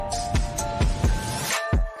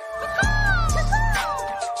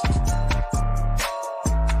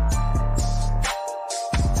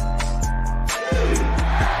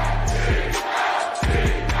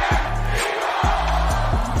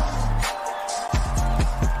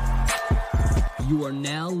You are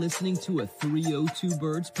now listening to a 302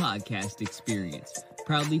 Birds podcast experience,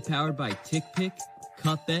 proudly powered by Tick Pick,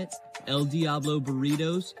 Cutbet, El Diablo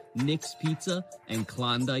Burritos, Nick's Pizza, and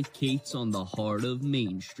Klondike Kate's on the heart of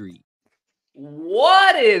Main Street.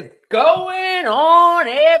 What is going on,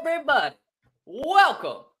 everybody?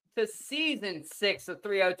 Welcome to season 6 of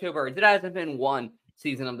 302 Birds. It hasn't been one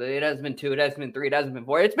season of it hasn't been two, it hasn't been three, it hasn't been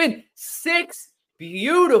four. It's been 6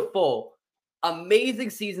 beautiful,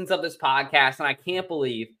 amazing seasons of this podcast, and I can't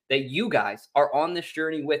believe that you guys are on this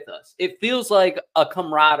journey with us. It feels like a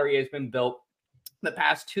camaraderie has been built the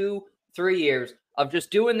past 2-3 years of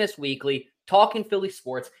just doing this weekly, talking Philly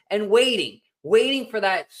sports, and waiting for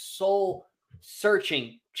that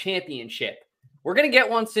soul-searching championship. We're going to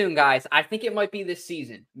get one soon, guys. I think it might be this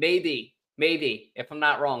season. Maybe, if I'm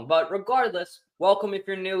not wrong. But regardless, welcome if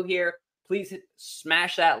you're new here. Please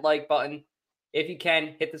smash that like button. If you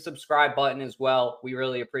can, hit the subscribe button as well. We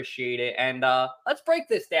really appreciate it. And let's break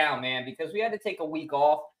this down, man, because we had to take a week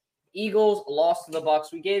off. Eagles lost to the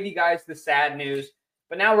Bucs. We gave you guys the sad news,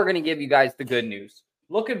 but now we're going to give you guys the good news.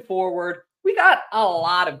 Looking forward, we got a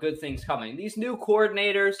lot of good things coming. These new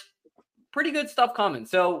coordinators, pretty good stuff coming.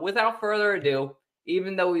 So without further ado,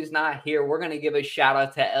 even though he's not here, we're going to give a shout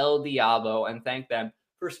out to El Diablo and thank them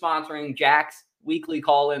for sponsoring Jack's weekly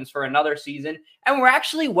call-ins for another season. And we're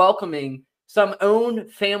actually welcoming some own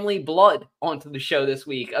family blood onto the show this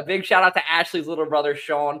week. A big shout out to Ashley's little brother,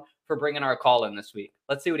 Sean, for bringing our call-in this week.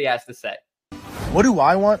 Let's see what he has to say. What do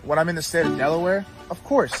I want when I'm in the state of Delaware? Of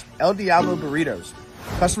course, El Diablo Burritos.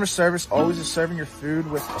 Customer service always is serving your food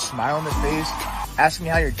with a smile on their face, asking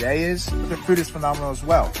how your day is. Their food is phenomenal as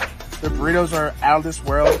well. Their burritos are out of this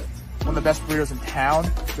world, one of the best burritos in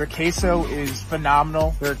town. Their queso is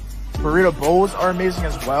phenomenal. Their burrito bowls are amazing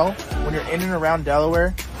as well. When you're in and around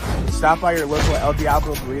Delaware, stop by your local El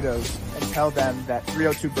Diablo Burritos and tell them that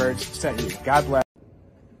 302 Birds sent you. God bless.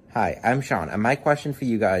 Hi, I'm Sean, and my question for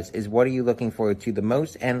you guys is what are you looking forward to the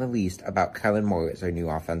most and the least about Kellen Moore as our new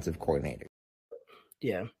offensive coordinator?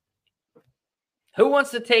 Yeah. Who wants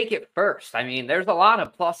to take it first? I mean, there's a lot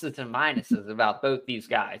of pluses and minuses about both these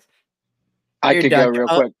guys. I could go real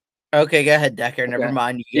quick. Okay, go ahead, Decker. Okay. Never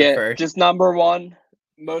mind. You go first. Just number one,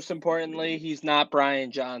 most importantly, he's not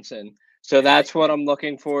Brian Johnson. So that's what I'm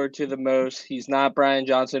looking forward to the most. He's not Brian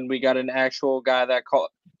Johnson. We got an actual guy that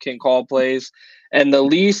can call plays. And the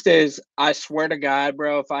least is, I swear to God,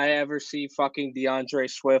 bro, if I ever see fucking DeAndre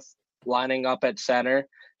Swift lining up at center,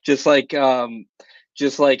 just like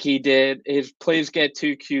he did, his plays get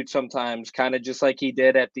too cute sometimes, kind of just like he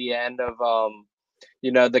did at the end of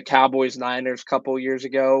the Cowboys-Niners couple years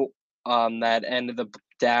ago, that end of the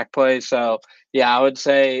Dak play. So, yeah, I would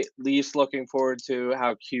say least looking forward to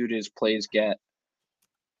how cute his plays get.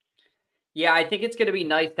 Yeah, I think it's going to be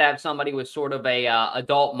nice to have somebody with sort of a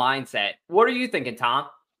adult mindset. What are you thinking, Tom?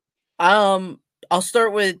 I'll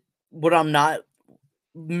start with what I'm not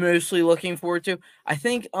mostly looking forward to. I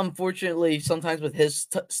think, unfortunately, sometimes with his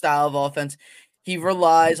style of offense, he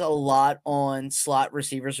relies a lot on slot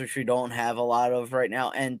receivers, which we don't have a lot of right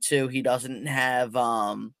now. And two, he doesn't have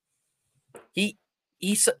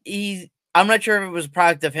I'm not sure if it was a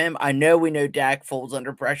product of him. I know we know Dak folds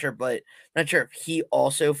under pressure, but I'm not sure if he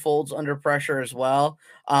also folds under pressure as well.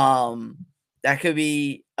 That could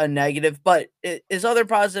be a negative, but his other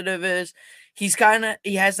positive is he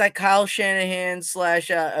has that Kyle Shanahan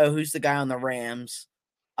 / who's the guy on the Rams?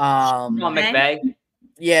 McVay.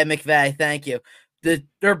 Yeah, McVay. Thank you.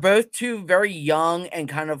 They're both two very young and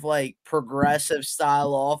kind of like progressive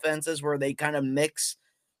style offenses where they kind of mix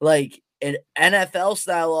like an NFL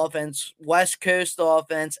style offense, West Coast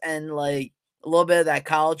offense, and like a little bit of that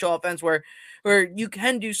college offense where you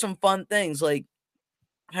can do some fun things, like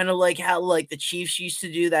kind of like how like the Chiefs used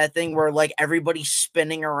to do that thing where like everybody's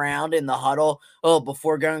spinning around in the huddle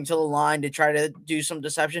before going to the line to try to do some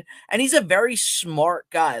deception. And he's a very smart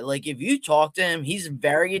guy. Like if you talk to him, he's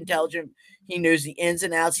very intelligent. He knows the ins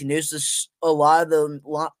and outs. He knows a lot of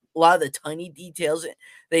the tiny details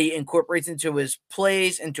that he incorporates into his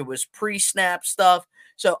plays, into his pre-snap stuff.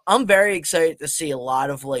 So I'm very excited to see a lot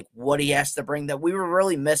of like what he has to bring that we were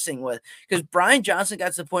really missing with, because Brian Johnson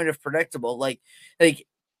got to the point of predictable. Like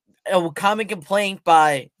a common complaint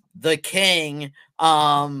by the King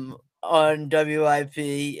on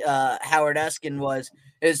WIP, Howard Eskin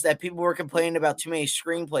is that people were complaining about too many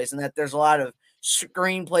screenplays and that there's a lot of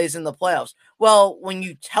screenplays in the playoffs. Well, when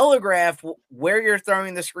you telegraph where you're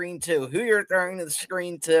throwing the screen to, who you're throwing the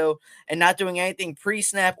screen to, and not doing anything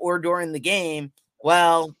pre-snap or during the game,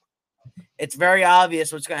 well, it's very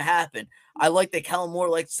obvious what's going to happen. I like that Kellen Moore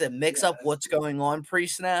likes to mix up what's going on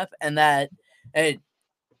pre-snap, and that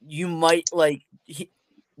you might like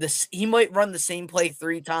this. He might run the same play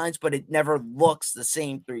 3 times, but it never looks the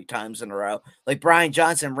same 3 times in a row. Like Brian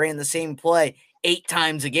Johnson ran the same play 8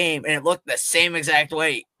 times a game, and it looked the same exact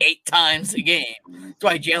way 8 times a game. That's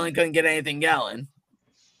why Jalen couldn't get anything going.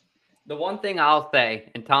 The one thing I'll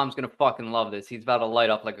say, and Tom's going to fucking love this, he's about to light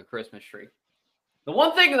up like a Christmas tree. The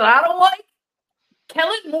one thing that I don't like,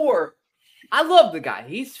 Kellen Moore, I love the guy.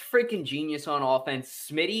 He's freaking genius on offense.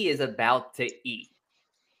 Smitty is about to eat.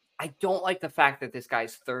 I don't like the fact that this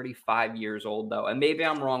guy's 35 years old, though, and maybe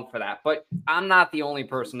I'm wrong for that, but I'm not the only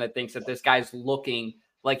person that thinks that this guy's looking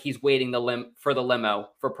like he's waiting for the limo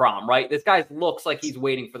for prom, right? This guy looks like he's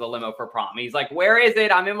waiting for the limo for prom. He's like, where is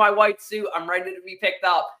it? I'm in my white suit. I'm ready to be picked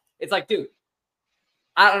up. It's like, dude,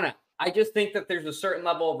 I don't know. I just think that there's a certain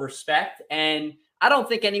level of respect, and I don't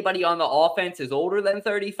think anybody on the offense is older than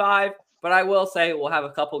 35, but I will say we'll have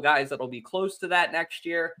a couple guys that'll be close to that next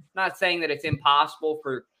year. Not saying that it's impossible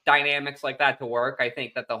for dynamics like that to work. I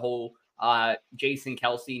think that the whole Jason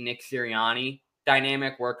Kelce, Nick Sirianni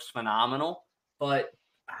dynamic works phenomenal, but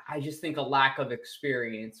I just think a lack of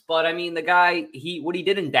experience. But I mean, the guy, what he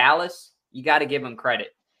did in Dallas, you got to give him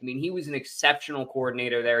credit. I mean, he was an exceptional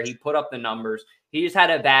coordinator there. He put up the numbers. He just had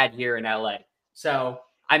a bad year in LA. So,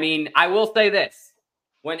 I mean, I will say this.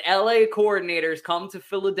 When LA coordinators come to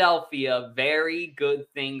Philadelphia, very good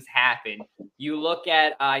things happen. You look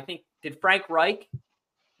at, I think, did Frank Reich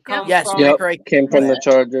come Yes, from? Yep, Frank Reich came from the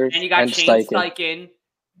Chargers. And you got Shane Steichen. Steichen.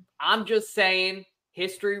 I'm just saying,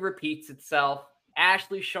 history repeats itself.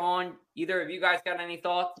 Ashley, Sean, either of you guys got any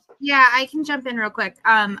thoughts? Yeah, I can jump in real quick.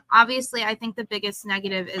 Obviously, I think the biggest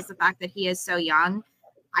negative is the fact that he is so young.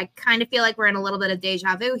 I kind of feel like we're in a little bit of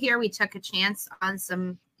deja vu here. We took a chance on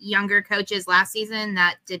some younger coaches last season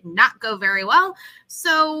that did not go very well.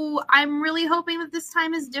 So I'm really hoping that this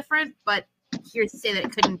time is different, but here's to say that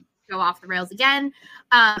it couldn't go off the rails again.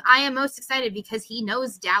 I am most excited because he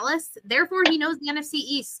knows Dallas. Therefore, he knows the NFC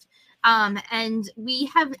East. And we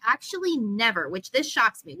have actually never, which this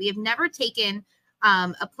shocks me, we have never taken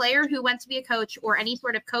a player who went to be a coach or any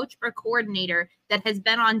sort of coach or coordinator that has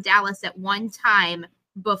been on Dallas at one time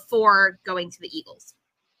before going to the Eagles.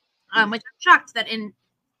 Which I'm shocked that in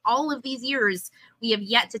all of these years, we have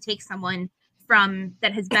yet to take someone from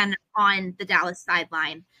that has been on the Dallas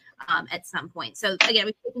sideline at some point. So again,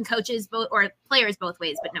 we've taken coaches both or players both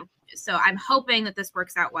ways, but no coaches. So I'm hoping that this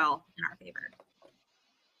works out well in our favor.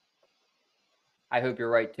 I hope you're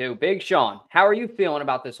right too. Big Sean, how are you feeling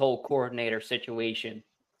about this whole coordinator situation?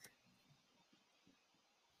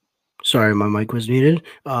 Sorry, my mic was muted.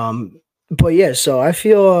 But yeah, so I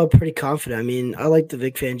feel pretty confident. I mean, I like the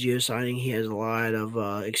Vic Fangio signing. He has a lot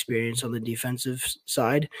of experience on the defensive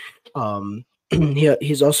side.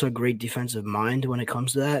 He's also a great defensive mind when it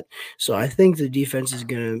comes to that. So I think the defense is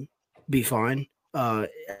going to be fine.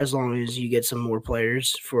 As long as you get some more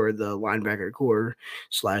players for the linebacker core /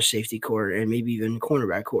 safety core and maybe even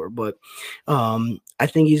cornerback core. But I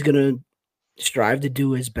think he's going to strive to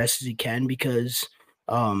do as best as he can because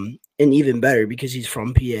and even better because he's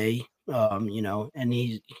from PA, and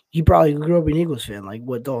he probably grew up an Eagles fan, like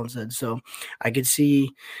what Dalton said. So I could see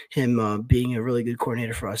him being a really good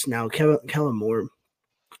coordinator for us. Now, Kellen Moore,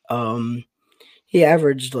 he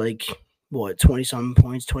averaged 27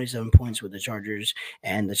 points with the Chargers,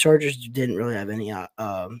 and the Chargers didn't really have any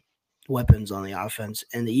weapons on the offense,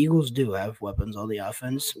 and the Eagles do have weapons on the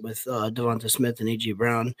offense with Devonta Smith and A.J.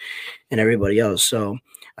 Brown and everybody else. So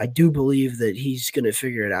I do believe that he's going to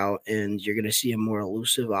figure it out, and you're going to see a more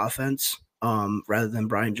elusive offense rather than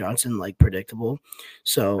Brian Johnson, like predictable.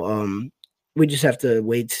 So we just have to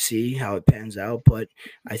wait to see how it pans out. But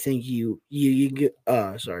I think you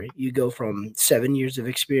go from 7 years of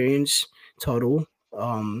experience total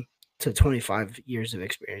to 25 years of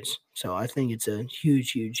experience. So I think it's a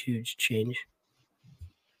huge change.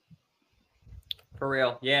 For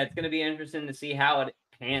real. Yeah, it's going to be interesting to see how it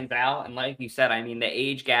pans out. And like you said, I mean, the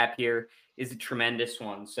age gap here is a tremendous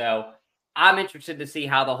one. So I'm interested to see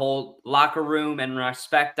how the whole locker room and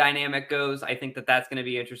respect dynamic goes. I think that that's going to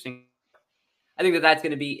be interesting. I think that that's going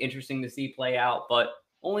to be interesting to see play out, but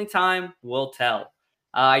only time will tell.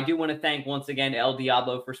 I do want to thank once again El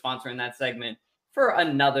Diablo for sponsoring that segment for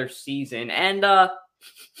another season. And can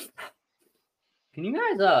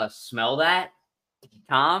you guys smell that?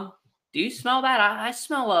 Tom, do you smell that? I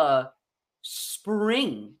smell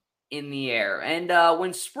spring in the air. And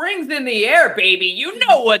when spring's in the air, baby, you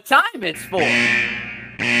know what time it's for.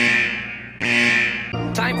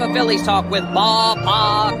 Time for Phillies talk with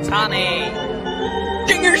Ballpark Tommy.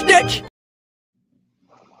 Ginger Stitch.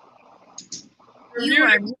 You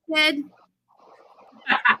are muted.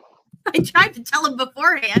 I tried to tell him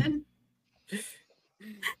beforehand.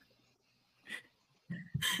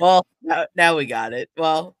 Well, now we got it.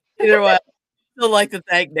 Well, either way, I'd still like to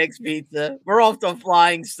thank Nick's Pizza. We're off to a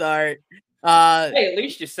flying start. Hey, at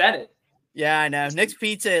least you said it. Yeah, I know. Nick's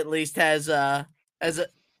Pizza at least has a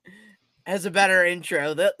better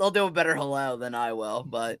intro. They'll do a better hello than I will,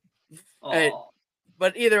 but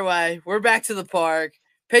either way, we're back to the park.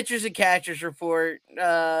 Pitchers and catchers report.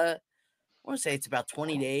 I want to say it's about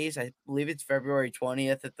 20 days. I believe it's February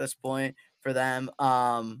 20th at this point for them.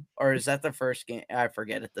 Or is that the first game? I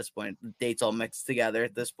forget at this point. The dates all mixed together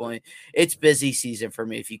at this point. It's busy season for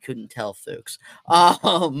me, if you couldn't tell, folks.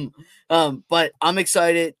 But I'm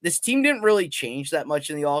excited. This team didn't really change that much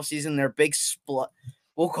in the offseason. Their big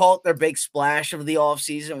we'll call it their big splash of the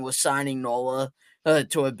offseason was signing Nola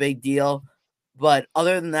to a big deal. But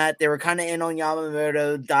other than that, they were kind of in on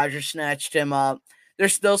Yamamoto. Dodgers snatched him up.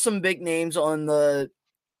 There's still some big names on the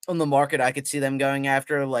market I could see them going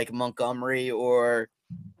after, like Montgomery or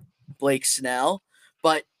Blake Snell.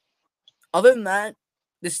 But other than that,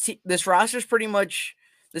 this roster is pretty much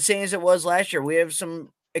the same as it was last year. We have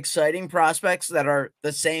some exciting prospects that are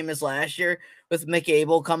the same as last year, with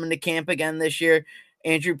McAble coming to camp again this year.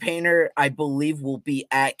 Andrew Painter, I believe, will be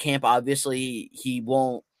at camp. Obviously, he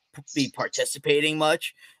won't be participating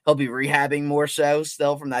much. He'll be rehabbing more so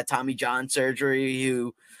still from that Tommy John surgery,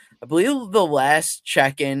 who I believe the last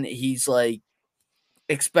check-in, he's like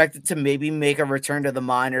expected to maybe make a return to the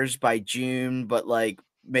minors by June, but like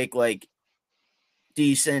make like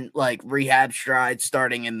decent like rehab strides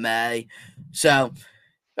starting in May. So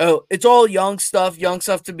it's all young stuff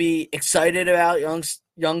to be excited about,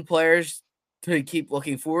 young players to keep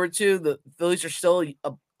looking forward to. The Phillies are still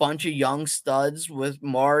a bunch of young studs with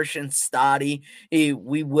Marsh and Stotty.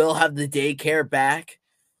 We will have the daycare back.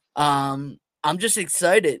 I'm just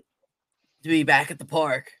excited to be back at the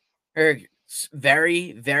park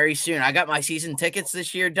very, very soon. I got my season tickets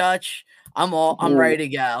this year, Dutch. I'm ready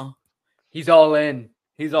to go. He's all in.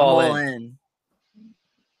 He's all in.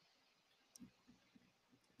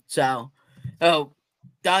 So,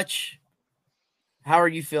 Dutch, how are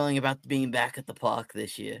you feeling about being back at the park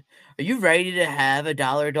this year? Are you ready to have a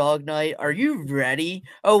dollar dog night? Are you ready?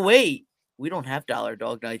 Oh, wait. We don't have dollar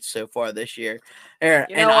dog nights so far this year. Are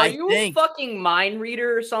you a fucking mind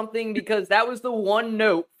reader or something? Because that was the one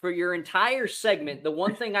note for your entire segment. The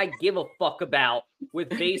one thing I give a fuck about with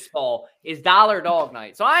baseball is dollar dog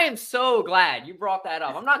night. So I am so glad you brought that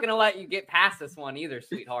up. I'm not going to let you get past this one either,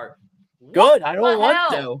 sweetheart. Good. I don't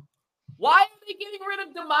want to. Why are they getting rid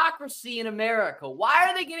of democracy in America? Why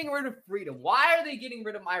are they getting rid of freedom? Why are they getting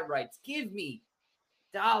rid of my rights? Give me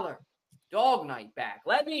dollar dog night back.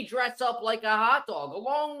 Let me dress up like a hot dog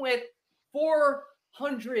along with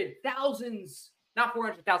 400,000, not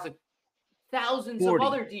 400,000, thousands 40. Of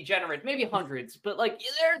other degenerates, maybe hundreds, but like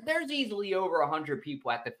there's easily over 100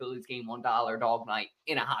 people at the Phillies game on dollar dog night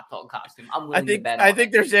in a hot dog costume. I'm willing to bet. I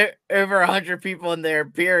think there's over 100 people in there,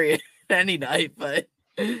 period, any night, but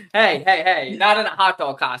hey, not in a hot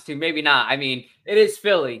dog costume, maybe not. I mean, it is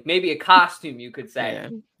Philly, maybe a costume you could say,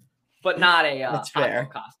 but not a hot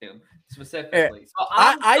dog costume specifically. So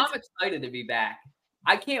I'm excited to be back.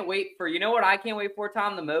 I can't wait for, you know what I can't wait for,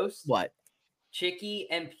 Tom, the most? What? Chicky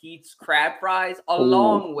and Pete's crab fries,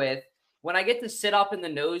 along with when I get to sit up in the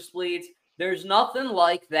nosebleeds. There's nothing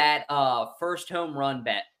like that first home run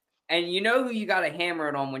bet. And you know who you got to hammer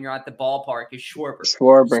it on when you're at the ballpark is Schwarber.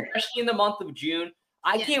 Especially in the month of June.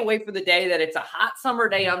 I can't wait for the day that it's a hot summer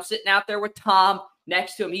day. I'm sitting out there with Tom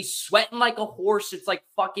next to him. He's sweating like a horse. It's like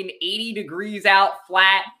fucking 80 degrees out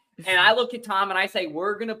flat. And I look at Tom and I say,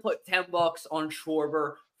 we're going to put $10 on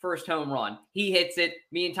Schwarber first home run. He hits it.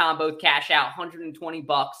 Me and Tom both cash out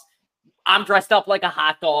 $120. I'm dressed up like a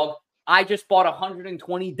hot dog. I just bought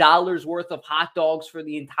 $120 worth of hot dogs for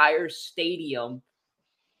the entire stadium.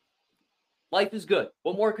 Life is good.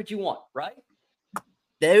 What more could you want, right?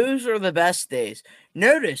 Those are the best days.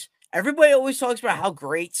 Notice, everybody always talks about how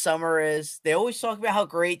great summer is. They always talk about how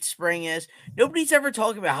great spring is. Nobody's ever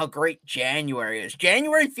talking about how great January is.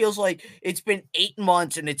 January feels like it's been 8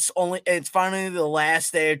 months and it's finally the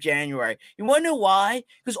last day of January. You want to know why?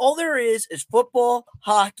 Because all there is football,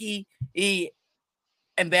 hockey,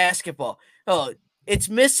 and basketball. Oh, it's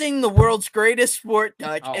missing the world's greatest sport,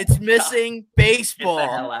 Dutch. It's missing baseball.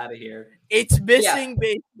 Get the hell out of here. It's missing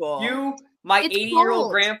baseball. My 80-year-old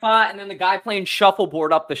grandpa, and then the guy playing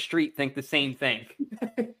shuffleboard up the street think the same thing.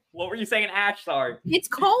 What were you saying, Ash? Sorry. It's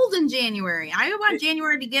cold in January. I want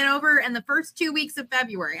January to get over in the first 2 weeks of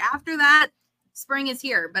February. After that, spring is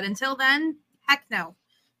here. But until then, heck no.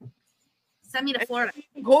 Send me to Florida.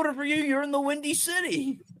 It's colder for you. You're in the Windy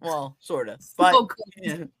City. Well, sort of. But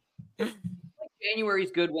January is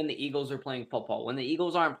good when the Eagles are playing football. When the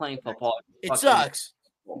Eagles aren't playing football, it sucks.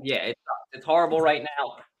 Yeah, it's horrible right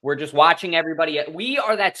now. We're just watching everybody. We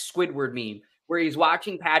are that Squidward meme where he's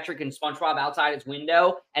watching Patrick and SpongeBob outside his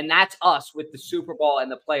window, and that's us with the Super Bowl and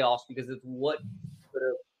the playoffs because it's what could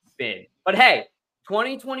have been. But hey,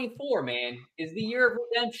 2024, man, is the year of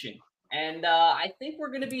redemption, and I think we're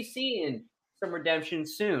going to be seeing some redemption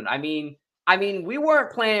soon. I mean, we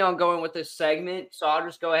weren't planning on going with this segment, so I'll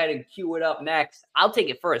just go ahead and cue it up next. I'll take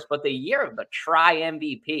it first, but the year of the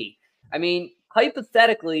MVP. I mean,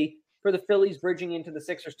 hypothetically, for the Phillies bridging into the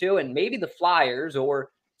Sixers too, and maybe the Flyers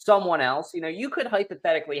or someone else, you could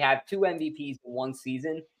hypothetically have 2 MVPs in one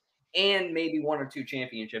season and maybe 1 or 2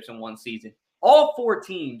 championships in one season. All 4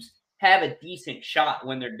 teams have a decent shot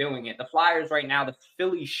when they're doing it. The Flyers right now, the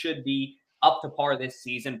Phillies should be up to par this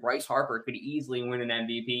season. Bryce Harper could easily win an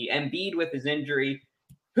MVP. Embiid with his injury,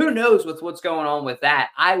 who knows with what's going on with that.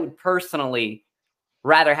 I would personally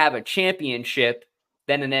rather have a championship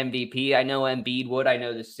than an MVP. I know Embiid would. I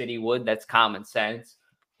know the city would. That's common sense.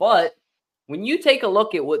 But when you take a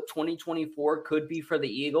look at what 2024 could be for the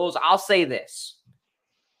Eagles, I'll say this.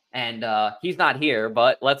 And he's not here,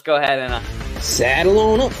 but let's go ahead and saddle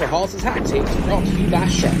on up for Halls' Hot Takes, brought to you by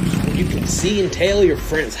Sharps, where you can see and tell your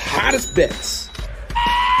friends' hottest bets.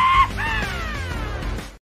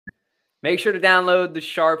 Make sure to download the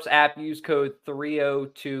Sharps app. Use code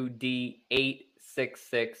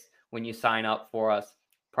 302D866 when you sign up for us.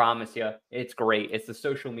 Promise you, it's great. It's the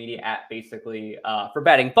social media app basically for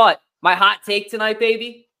betting. But my hot take tonight,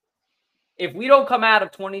 baby, if we don't come out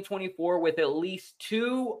of 2024 with at least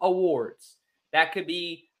 2 awards, that could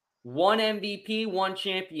be 1 MVP, 1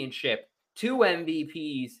 championship, 2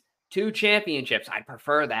 MVPs, 2 championships. I'd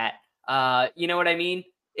prefer that. You know what I mean?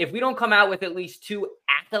 If we don't come out with at least 2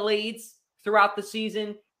 accolades throughout the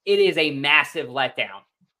season, it is a massive letdown,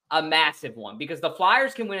 a massive one, because the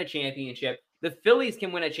Flyers can win a championship. The Phillies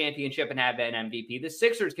can win a championship and have an MVP. The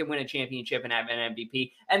Sixers can win a championship and have an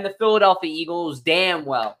MVP. And the Philadelphia Eagles damn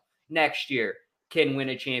well next year can win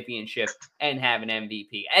a championship and have an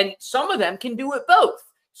MVP. And some of them can do it both.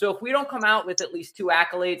 So if we don't come out with at least 2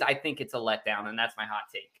 accolades, I think it's a letdown, and that's my hot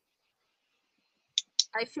take.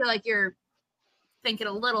 I feel like you're thinking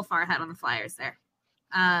a little far ahead on the Flyers there.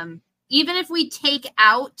 Even if we take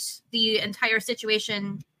out the entire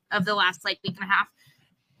situation of the last week and a half,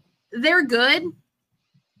 they're good.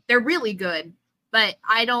 They're really good, but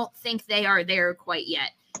I don't think they are there quite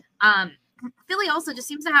yet. Philly also just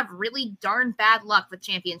seems to have really darn bad luck with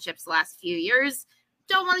championships the last few years.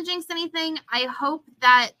 Don't want to jinx anything. I hope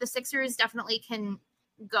that the Sixers definitely can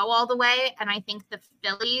go all the way, and I think the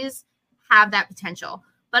Phillies have that potential.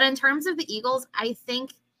 But in terms of the Eagles, I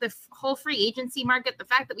think the whole free agency market, the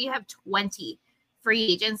fact that we have 20 free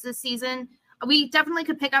agents this season, we definitely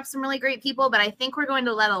could pick up some really great people, but I think we're going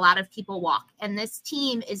to let a lot of people walk. And this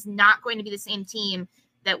team is not going to be the same team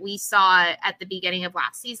that we saw at the beginning of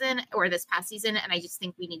last season or this past season. And I just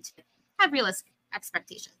think we need to have realistic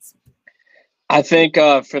expectations. I think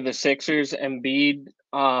for the Sixers, Embiid,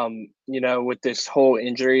 with this whole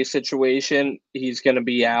injury situation, he's going to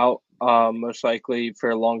be out most likely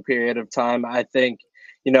for a long period of time. I think,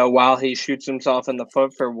 while he shoots himself in the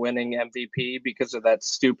foot for winning MVP because of that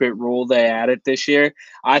stupid rule they added this year,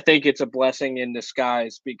 I think it's a blessing in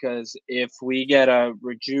disguise, because if we get a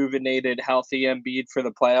rejuvenated, healthy Embiid for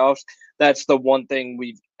the playoffs, that's the one thing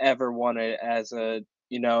we've ever wanted as a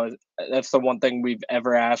that's the one thing we've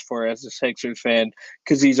ever asked for as a Sixers fan,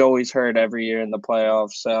 because he's always hurt every year in the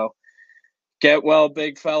playoffs. So get well,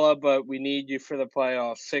 big fella, but we need you for the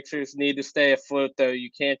playoffs. Sixers need to stay afloat, though. You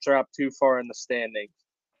can't drop too far in the standings.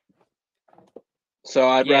 So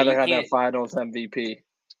I'd rather have that finals MVP.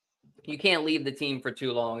 You can't leave the team for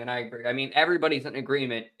too long, and I agree. I mean, everybody's in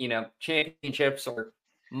agreement. Championships are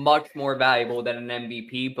much more valuable than an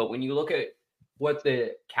MVP, but when you look at what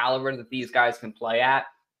the caliber that these guys can play at,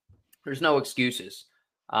 there's no excuses.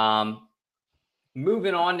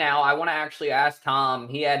 Moving on now, I want to actually ask Tom.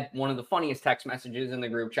 He had one of the funniest text messages in the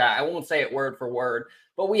group chat. I won't say it word for word,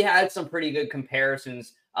 but we had some pretty good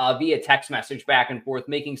comparisons via text message back and forth,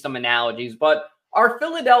 making some analogies. But our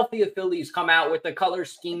Philadelphia Phillies come out with the color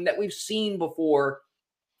scheme that we've seen before,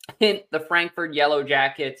 hint the Frankfurt Yellow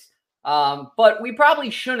Jackets, but we probably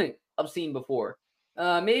shouldn't have seen before.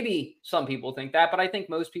 Maybe some people think that, but I think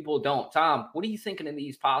most people don't. Tom, what are you thinking of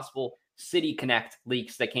these possible City Connect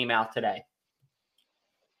leaks that came out today?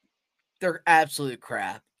 They're absolute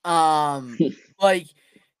crap. Like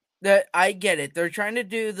that, I get it. They're trying to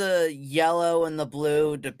do the yellow and the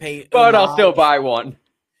blue to pay, but I'll still buy one.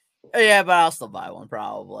 Yeah, but I'll still buy one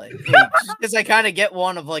probably, because I kind of get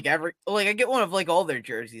one of I get one of all their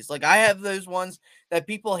jerseys. Like I have those ones that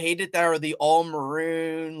people hated that are the all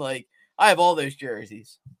maroon. Like I have all those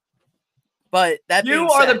jerseys. But that You being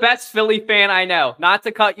are said, the best Philly fan I know. Not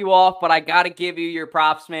to cut you off, but I got to give you your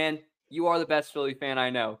props, man. You are the best Philly fan I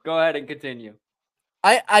know. Go ahead and continue.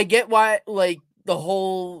 I get why, like, the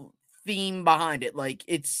whole theme behind it. Like,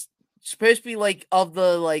 it's supposed to be, like, of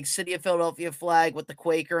the, like, city of Philadelphia flag with the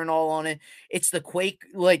Quaker and all on it. It's the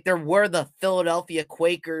like, there were the Philadelphia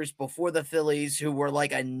Quakers before the Phillies who were,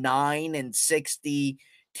 like, a 9-60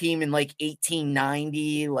 team in, like,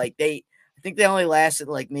 1890. Like, I think they only lasted,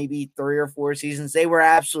 like, maybe 3 or 4 seasons. They were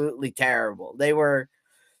absolutely terrible. They were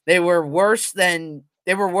worse than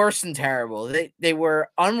terrible. They were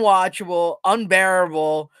unwatchable,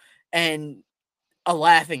 unbearable, and a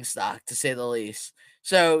laughing stock, to say the least.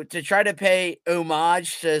 So to try to pay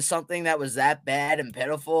homage to something that was that bad and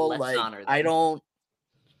pitiful, Let's like, honor them.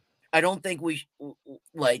 I don't think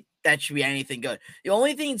like, that should be anything good. The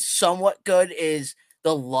only thing somewhat good is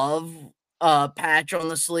the love patch on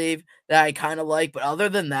the sleeve that I kind of like, but other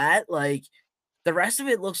than that, like, the rest of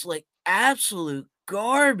it looks like absolute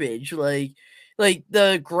garbage. Like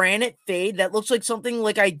the granite fade that looks like something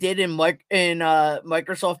like I did in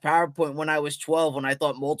Microsoft PowerPoint when I was 12, when I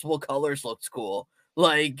thought multiple colors looked cool.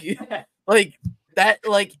 Like like that.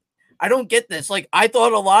 Like, I don't get this. Like, I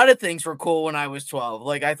thought a lot of things were cool when I was 12.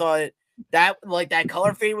 Like, I thought that, like, that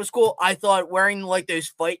color fade was cool. I thought wearing, like,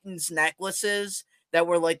 those Fightins necklaces that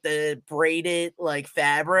were, like, the braided, like,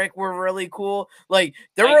 fabric were really cool. Like,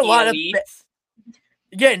 there were a lot of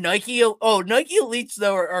yeah, Nike. Oh, Nike Elites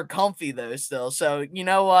though are comfy though still. So you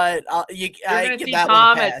know what? You're I gonna give see that one a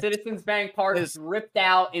Tom at pass. Citizens Bank Park ripped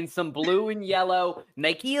out in some blue and yellow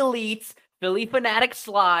Nike Elites, Philly Fanatic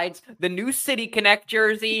slides, the new City Connect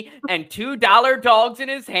jersey, and $2 dogs in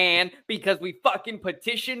his hand because we fucking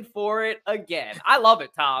petitioned for it again. I love it,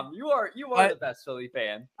 Tom. You are the best Philly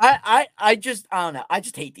fan. I don't know. I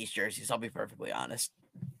just hate these jerseys. I'll be perfectly honest.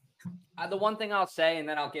 The one thing I'll say, and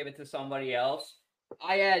then I'll give it to somebody else.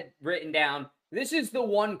 I had written down, this is the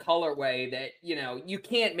one colorway that, you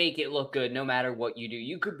can't make it look good no matter what you do.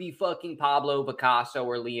 You could be fucking Pablo Picasso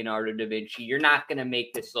or Leonardo da Vinci. You're not going to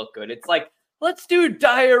make this look good. It's like, let's do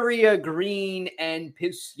diarrhea green and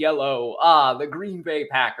piss yellow. The Green Bay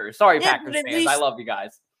Packers. Sorry, yeah, Packers fans. I love you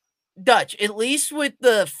guys. Dutch, at least with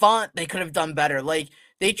the font, they could have done better. Like,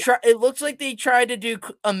 it looks like they tried to do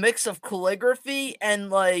a mix of calligraphy and,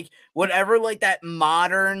 like, whatever, like, that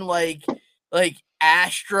modern, like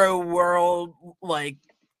Astro World, like,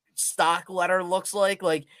 stock letter looks like.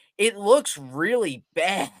 Like, it looks really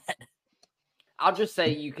bad. I'll just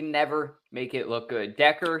say you can never make it look good.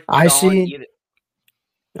 Decker, I Sean, see.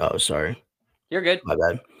 Oh, sorry. You're good. My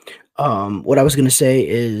bad. What I was gonna say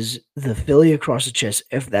is the Philly across the chest,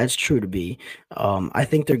 if that's true to be, I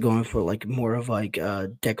think they're going for, like, more of, like,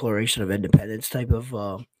 a Declaration of Independence type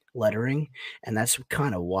of lettering, and that's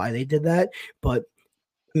kind of why they did that. But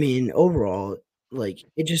I mean, overall, like,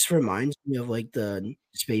 it just reminds me of, like, the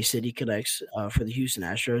Space City Connects for the Houston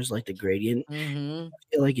Astros, like the gradient. Mm-hmm. I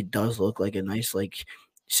feel like it does look like a nice, like,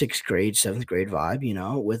 6th grade, 7th grade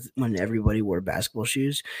vibe, with when everybody wore basketball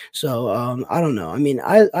shoes. So I don't know. I mean,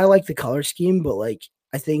 I like the color scheme, but, like,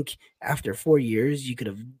 I think after 4 years, you could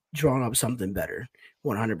have drawn up something better.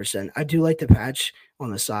 100%. I do like the patch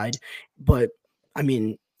on the side, but I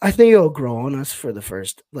mean, I think it'll grow on us for the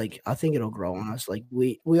first, like, I think it'll grow on us. Like,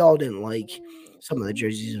 we all didn't like some of the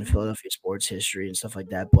jerseys in Philadelphia sports history and stuff like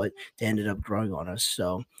that, but they ended up growing on us.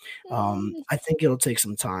 So I think it'll take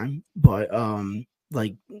some time, but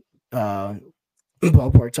like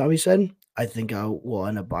Ballpark Tommy said, I think I will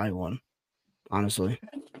end up buying one, honestly.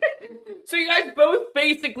 So you guys both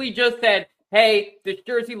basically just said, hey, this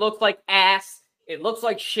jersey looks like ass. It looks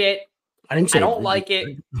like shit. I don't like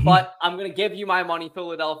it, but I'm going to give you my money,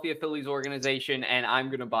 Philadelphia Phillies organization, and I'm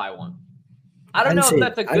going to buy one. I don't know if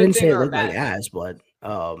that's a good thing or a bad thing. I didn't say it looked like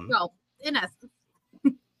ass, but well, in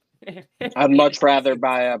essence. I'd much rather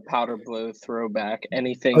buy a powder blue throwback.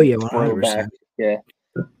 Anything throwback. 100%. Yeah.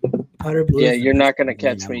 Powder blue. Yeah, you're not going to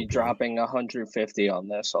catch me dropping 150 on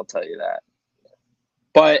this, I'll tell you that.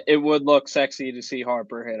 But it would look sexy to see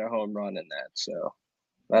Harper hit a home run in that, so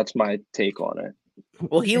that's my take on it.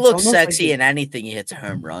 Well, he looks sexy in anything he hits a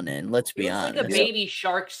home run in. Let's be honest. It's like a Baby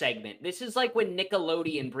Shark segment. This is like when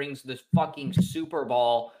Nickelodeon brings this fucking Super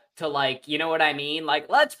Bowl to, like, you know what I mean? Like,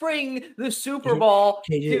 let's bring the Super Bowl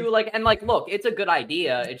to, like, and, like, look, it's a good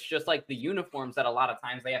idea. It's just like the uniforms that a lot of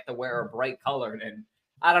times they have to wear are bright colored, and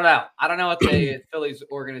I don't know. I don't know what the Phillies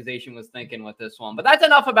organization was thinking with this one, but that's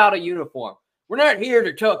enough about a uniform. We're not here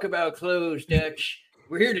to talk about clothes, Dutch.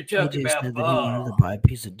 We're here to talk about said that he wanted to buy a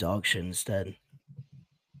piece of dog shit instead.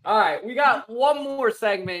 All right, we got one more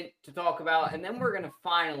segment to talk about, and then we're going to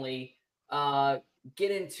finally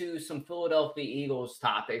get into some Philadelphia Eagles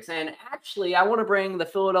topics. And actually, I want to bring the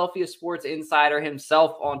Philadelphia sports insider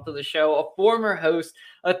himself onto the show, a former host,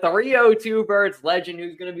 a 302 Birds legend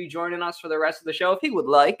who's going to be joining us for the rest of the show if he would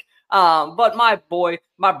like. But my boy,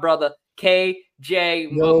 my brother,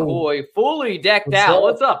 KJ McCoy, fully decked out. Up?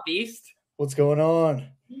 What's up, Beast? What's going on?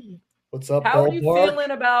 What's up, How are you ballpark?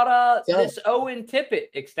 feeling about this Owen Tippett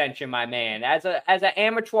extension, my man? As an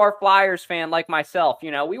amateur Flyers fan like myself,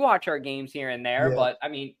 you know, we watch our games here and there, but I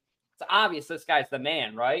mean, it's obvious this guy's the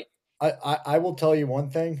man, right? I will tell you one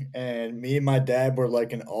thing, and me and my dad were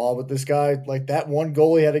like in awe with this guy. Like that one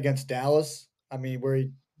goal he had against Dallas, I mean, where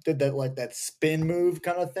he did that like that spin move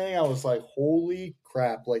kind of thing. I was like, holy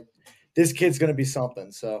crap, like this kid's gonna be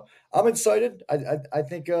something. So I'm excited. I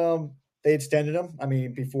think they extended him. I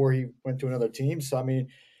mean, before he went to another team. So I mean,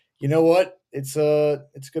 you know what? It's a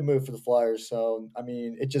good move for the Flyers. So I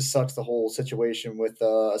mean, it just sucks the whole situation with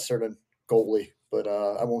a certain goalie, but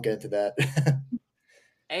I won't get into that.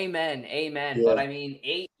 Amen. Yeah. But I mean,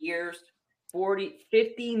 8 years,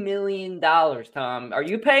 $50 million, Tom. Are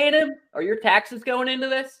you paying him? Are your taxes going into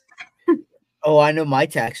this? Oh, I know my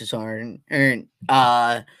taxes aren't.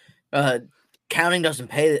 Counting doesn't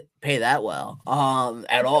pay that well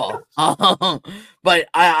at all. But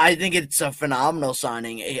I think it's a phenomenal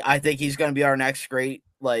signing. I think he's going to be our next great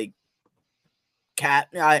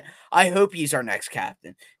captain. I hope he's our next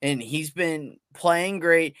captain, and he's been playing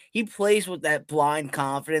great. He plays with that blind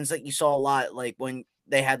confidence that you saw a lot, like when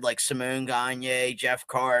they had like Simone Gagne, Jeff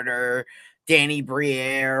Carter, Danny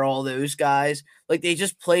Briere, all those guys. Like they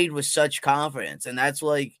just played with such confidence, and that's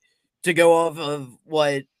like to go off of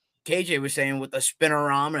what KJ was saying with the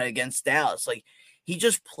spinorama against Dallas. Like he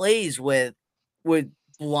just plays with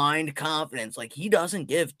blind confidence. Like he doesn't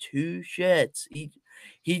give two shits.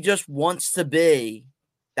 He just wants to be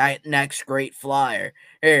that next great Flyer.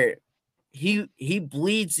 He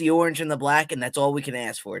bleeds the orange and the black, and that's all we can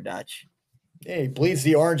ask for, Dutch. Yeah, he bleeds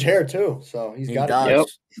the orange hair too, so he got does. it. Yep.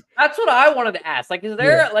 That's what I wanted to ask. Like, is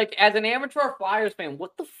there like, as an amateur Flyers fan,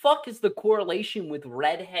 what the fuck is the correlation with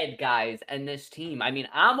redhead guys and this team? I mean,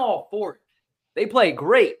 I'm all for it. They play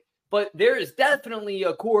great, but there is definitely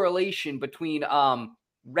a correlation between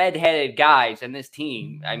redheaded guys and this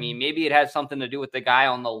team. I mean, maybe it has something to do with the guy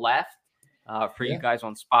on the left. For you guys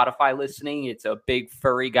on Spotify listening, it's a big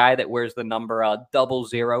furry guy that wears the number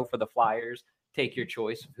 00 for the Flyers. Take your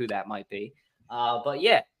choice of who that might be. But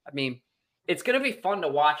yeah, I mean, it's going to be fun to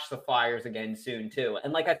watch the Flyers again soon too.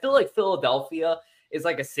 And like, I feel like Philadelphia is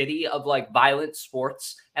like a city of like violent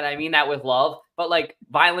sports. And I mean that with love, but like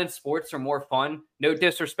violent sports are more fun. No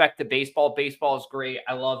disrespect to baseball. Baseball is great.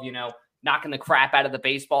 I love, you know, knocking the crap out of the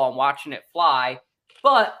baseball and watching it fly.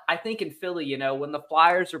 But I think in Philly, you know, when the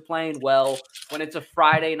Flyers are playing well, when it's a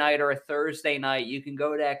Friday night or a Thursday night, you can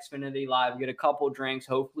go to Xfinity Live, get a couple drinks,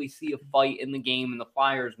 hopefully see a fight in the game and the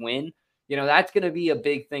Flyers win. You know, that's going to be a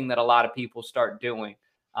big thing that a lot of people start doing.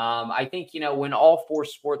 I think, you know, when all four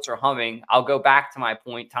sports are humming, I'll go back to my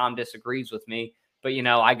point. Tom disagrees with me, but, you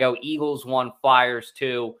know, I go Eagles 1, Flyers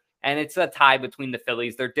 2, and it's a tie between the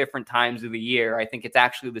Phillies. They're different times of the year. I think it's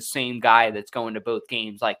actually the same guy that's going to both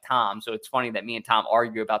games like Tom. So it's funny that me and Tom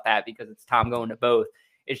argue about that because it's Tom going to both.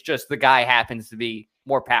 It's just the guy happens to be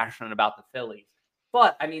more passionate about the Phillies.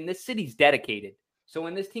 But, I mean, this city's dedicated. So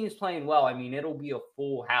when this team is playing well, I mean, it'll be a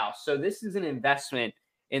full house. So this is an investment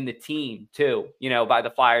in the team too, you know, by the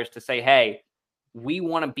Flyers to say, hey, we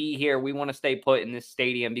want to be here. We want to stay put in this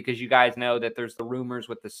stadium because you guys know that there's the rumors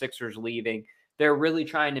with the Sixers leaving. They're really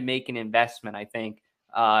trying to make an investment, I think,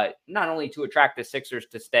 not only to attract the Sixers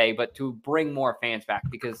to stay, but to bring more fans back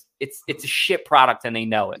because it's a shit product and they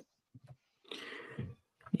know it.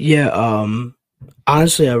 Yeah.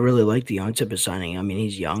 Honestly, I really like the Tippett signing. I mean,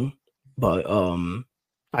 he's young. But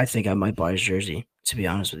I think I might buy his jersey, to be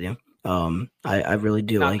honest with you. I really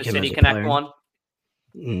do like him as a player. Not the City Connect one?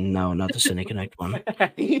 No, not the City Connect one.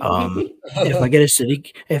 If I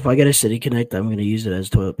get a City Connect, I'm gonna use it as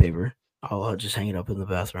toilet paper. I'll just hang it up in the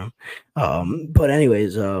bathroom. But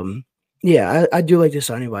anyways, yeah, I do like the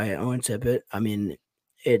signing by Owen Tippett. I mean,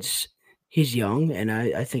 he's young, and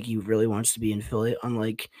I think he really wants to be in Philly,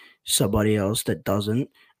 unlike somebody else that doesn't.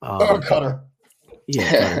 Cutter.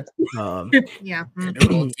 Yeah. Yeah.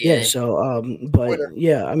 Yeah. So, but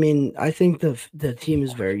yeah, I mean, I think the team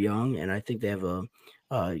is very young, and I think they have a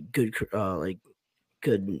good,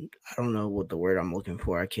 good. I don't know what the word I'm looking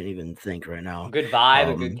for. I can't even think right now. Good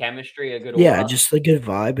vibe, a good chemistry, a good. Yeah, just a good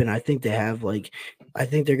vibe, and I think they have I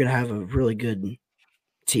think they're gonna have a really good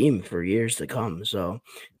team for years to come. So,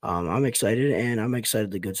 I'm excited, and I'm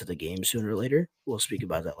excited to go to the game sooner or later. We'll speak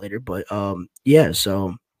about that later, but yeah,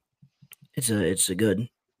 so. It's a good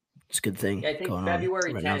it's a good thing Yeah, I think going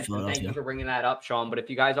February on right now in 10th, and thank you Philadelphia. for bringing that up, Sean. But if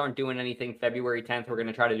you guys aren't doing anything February 10th, we're going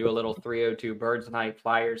to try to do a little 302 Birds Night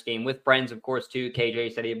Flyers game with friends, of course, too.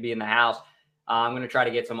 KJ said he'd be in the house. I'm going to try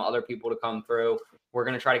to get some other people to come through. We're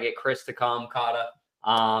going to try to get Chris to come, Kata,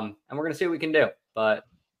 and we're going to see what we can do. But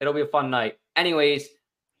it'll be a fun night. Anyways,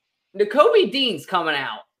 Nakobe Dean's coming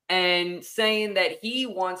out and saying that he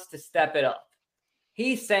wants to step it up.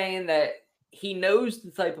 He's saying that he knows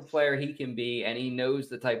the type of player he can be, and he knows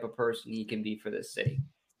the type of person he can be for this city.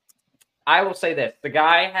 I will say this. The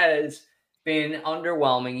guy has been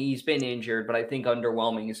underwhelming. He's been injured, but I think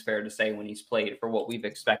underwhelming is fair to say when he's played for what we've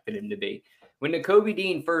expected him to be. When Nakobe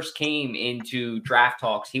Dean first came into draft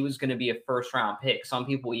talks, he was going to be a first-round pick. Some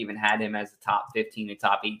people even had him as a top 15 to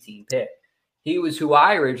top 18 pick. He was who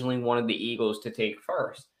I originally wanted the Eagles to take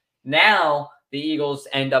first. Now, the Eagles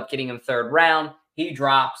end up getting him third round. He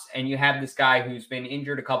drops, and you have this guy who's been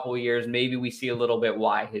injured a couple of years. Maybe we see a little bit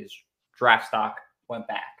why his draft stock went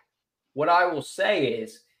back. What I will say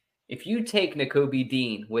is, if you take Nakobe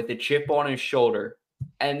Dean with a chip on his shoulder,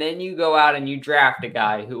 and then you go out and you draft a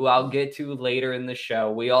guy who I'll get to later in the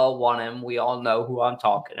show. We all want him. We all know who I'm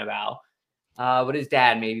talking about. But his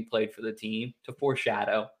dad maybe played for the team to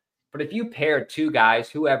foreshadow. But if you pair two guys,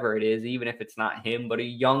 whoever it is, even if it's not him, but a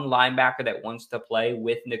young linebacker that wants to play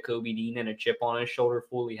with Nakobe Dean and a chip on his shoulder,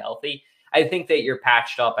 fully healthy, I think that you're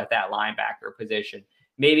patched up at that linebacker position.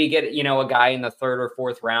 Maybe get, a guy in the third or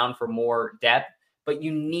fourth round for more depth, but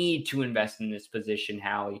you need to invest in this position,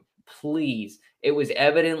 Howie. Please. It was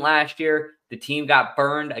evident last year. The team got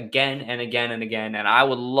burned again and again and again, and I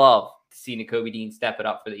would love to see Nakobe Dean step it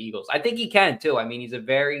up for the Eagles. I think he can, too. I mean, he's a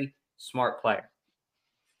very smart player.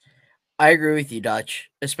 I agree with you,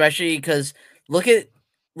 Dutch, especially because look at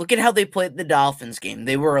how they played the Dolphins game.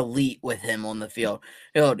 They were elite with him on the field.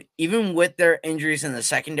 Even with their injuries in the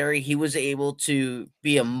secondary, he was able to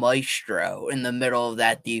be a maestro in the middle of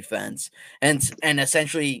that defense and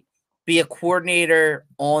essentially be a coordinator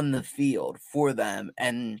on the field for them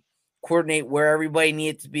and coordinate where everybody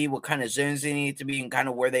needed to be, what kind of zones they needed to be, and kind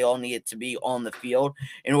of where they all needed to be on the field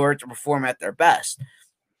in order to perform at their best.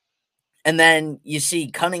 And then you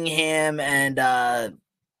see Cunningham and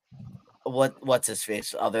what's his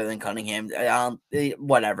face other than Cunningham?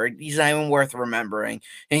 Whatever. He's not even worth remembering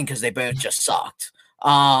because they both just sucked.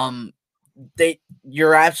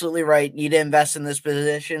 You're absolutely right. Need to invest in this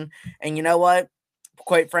position. And you know what?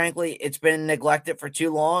 Quite frankly, it's been neglected for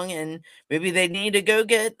too long, and maybe they need to go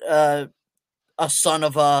get a son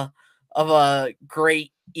of a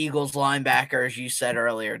great Eagles linebacker, as you said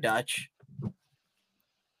earlier, Dutch.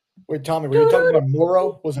 Wait, Tommy, were you talking about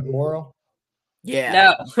Morrow? Was it Morrow? Yeah.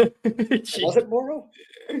 No. Was it Morrow?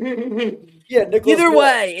 Yeah, Nicholas Either Morrow.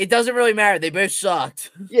 way, it doesn't really matter. They both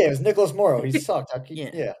sucked. Yeah, it was Nicholas Morrow. He sucked.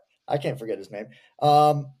 Yeah. I can't forget his name.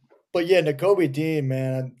 But yeah, Nakobe Dean,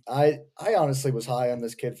 man, I honestly was high on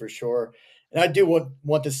this kid for sure. And I do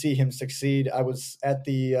want to see him succeed. I was at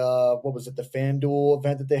the the FanDuel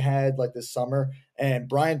event that they had like this summer, and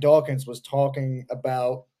Brian Dawkins was talking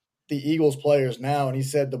about the Eagles players now, and he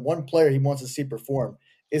said the one player he wants to see perform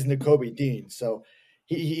is Nakobe Dean. So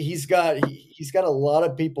he's got a lot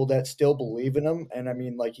of people that still believe in him, and I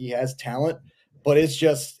mean, like, he has talent, but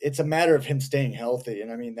it's a matter of him staying healthy.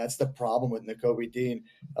 And I mean, that's the problem with Nakobe Dean.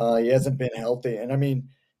 He hasn't been healthy, and I mean,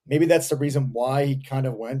 maybe that's the reason why he kind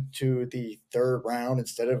of went to the third round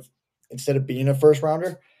instead of being a first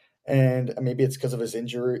rounder. And maybe it's because of his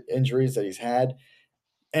injuries that he's had.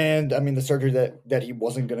 And I mean, the surgery that he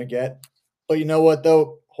wasn't going to get. But you know what,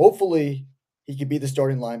 though? Hopefully he could be the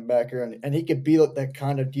starting linebacker, and he could be that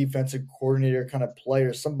kind of defensive coordinator kind of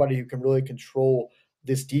player, somebody who can really control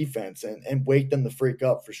this defense and wake them the freak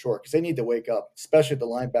up for sure, because they need to wake up, especially at the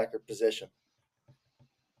linebacker position.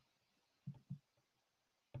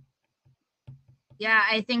 Yeah,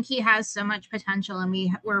 I think he has so much potential, and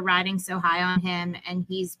we're riding so high on him, and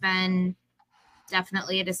he's been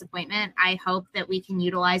definitely a disappointment. I hope that we can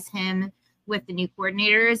utilize him with the new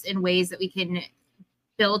coordinators in ways that we can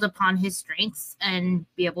build upon his strengths and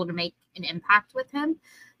be able to make an impact with him.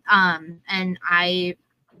 And I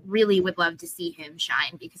really would love to see him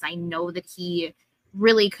shine, because I know that he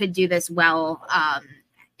really could do this well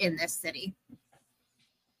in this city.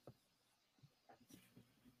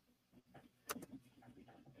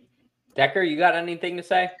 Decker, you got anything to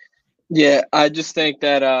say? Yeah, I just think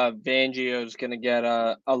that Fangio is going to get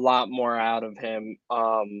a lot more out of him,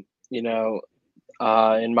 in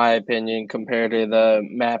my opinion, compared to the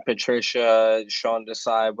Matt Patricia, Sean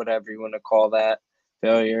Desai, whatever you want to call that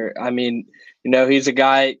failure. I mean, he's a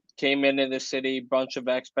guy, came into the city, bunch of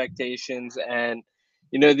expectations, and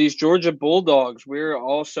these Georgia Bulldogs, we're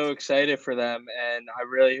all so excited for them, and I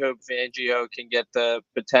really hope Fangio can get the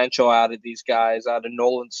potential out of these guys, out of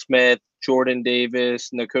Nolan Smith, Jordan Davis,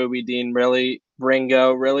 Nakobe Dean,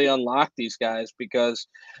 Ringo, really unlock these guys because,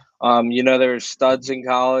 there's studs in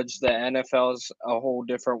college. The NFL is a whole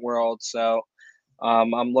different world, so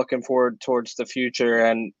I'm looking forward towards the future,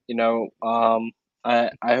 and I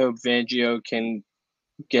hope Fangio can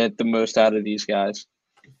get the most out of these guys.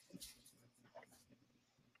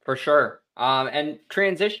 For sure. And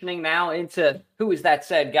transitioning now into who is that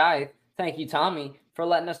said guy? Thank you, Tommy, for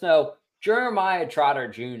letting us know. Jeremiah Trotter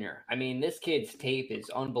Jr. I mean, this kid's tape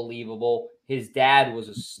is unbelievable. His dad was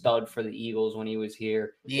a stud for the Eagles when he was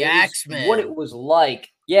here. The Axeman. What it was like.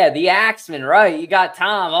 Yeah, the Axeman, right? You got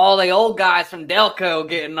Tom, all the old guys from Delco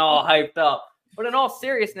getting all hyped up. But in all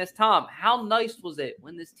seriousness, Tom, how nice was it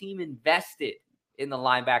when this team invested in the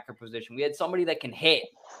linebacker position? We had somebody that can hit.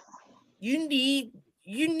 You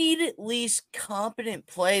need at least competent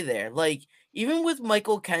play there. Like, even with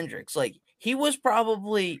Michael Kendricks, like, he was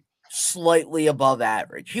probably slightly above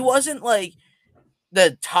average. He wasn't like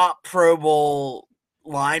the top Pro Bowl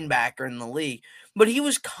linebacker in the league, but he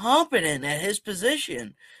was competent at his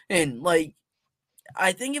position. And like,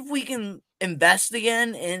 I think if we can invest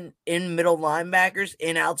again in middle linebackers,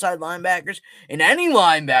 in outside linebackers, in any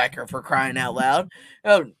linebacker, for crying out loud,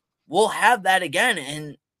 we'll have that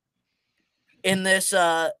again in this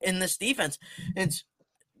defense. It's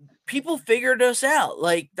people figured us out.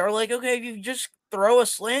 Like, they're like, okay, if you just throw a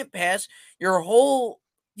slant pass, your whole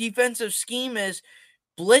defensive scheme is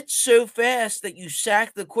blitz so fast that you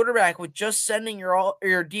sack the quarterback with just sending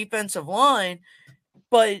your defensive line.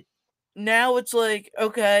 But now it's like,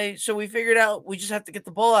 okay, so we figured out we just have to get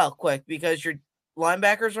the ball out quick because your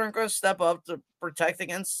linebackers aren't going to step up to protect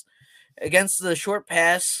against the short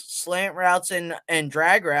pass, slant routes, and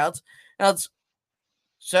drag routes. Now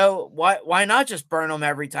so why not just burn them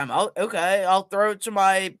every time? I'll throw it to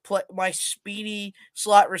my speedy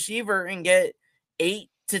slot receiver and get 8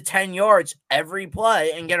 to 10 yards every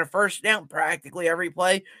play and get a first down practically every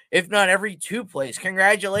play, if not every 2 plays.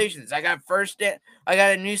 Congratulations. I got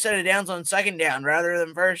a new set of downs on second down rather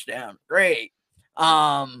than first down. Great.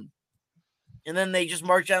 And then they just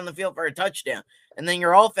march down the field for a touchdown. And then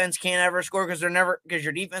your offense can't ever score because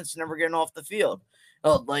your defense is never getting off the field.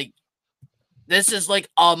 Like, this is like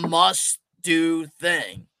a must-do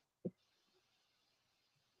thing.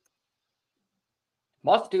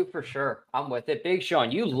 Must do for sure. I'm with it. Big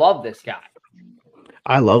Sean, you love this guy.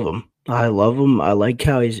 I love him. I like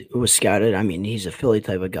how he was scouted. I mean, he's a Philly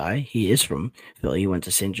type of guy. He is from Philly. He went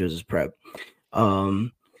to St. Joseph's Prep.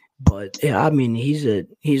 But yeah, I mean,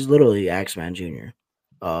 he's literally Axeman Jr.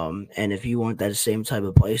 And if you want that same type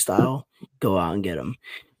of play style, go out and get him.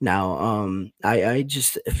 Now, I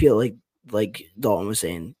just feel like Dalton was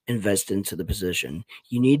saying, invest into the position.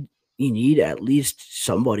 You need at least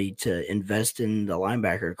somebody to invest in the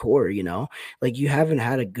linebacker core, Like, you haven't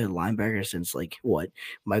had a good linebacker since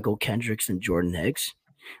Michael Kendricks and Jordan Hicks,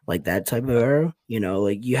 like that type of era,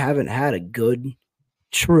 like you haven't had a good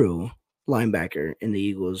true linebacker in the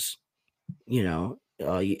Eagles, in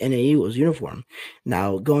an Eagles uniform.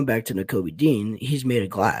 Now, going back to Nakobe Dean, he's made of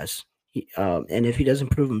glass. And if he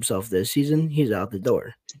doesn't prove himself this season, he's out the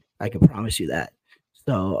door. I can promise you that.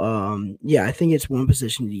 So, yeah, I think it's one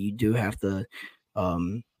position that you do have to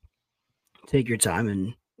take your time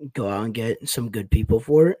and go out and get some good people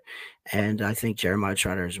for it. And I think Jeremiah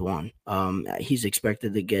Trotter is one. He's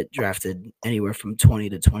expected to get drafted anywhere from 20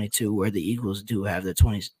 to 22, where the Eagles do have the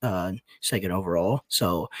 22nd overall.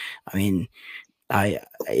 So, I mean,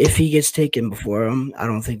 if he gets taken before him, I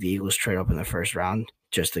don't think the Eagles trade up in the first round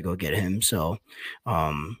just to go get him. So,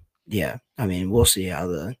 yeah, I mean, we'll see how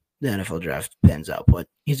the NFL draft pans out, but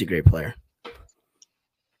he's a great player.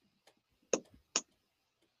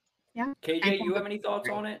 Yeah. KJ, you have any thoughts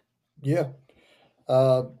on it? Yeah.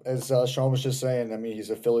 As Sean was just saying, I mean,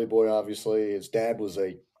 he's a Philly boy, obviously. His dad was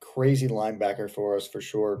a crazy linebacker for us, for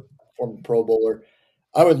sure, former Pro Bowler.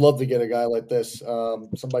 I would love to get a guy like this,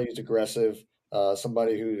 somebody who's aggressive,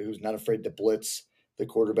 somebody who's not afraid to blitz the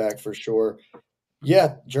quarterback, for sure.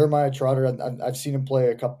 Yeah, Jeremiah Trotter, I've seen him play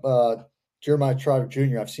a couple Jeremiah Trotter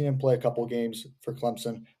Jr., I've seen him play a couple games for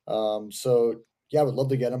Clemson. So, yeah, I would love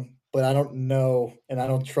to get him, but I don't know, and I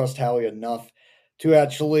don't trust Howie enough to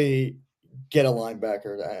actually get a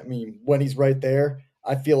linebacker. I mean, when he's right there,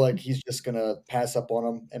 I feel like he's just going to pass up on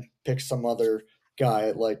him and pick some other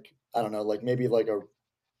guy, like, I don't know, like maybe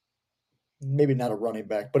not a running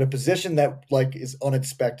back, but a position that like is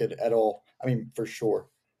unexpected at all. I mean, for sure.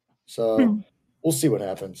 So we'll see what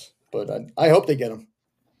happens, but I hope they get him.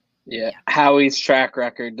 Yeah, Howie's track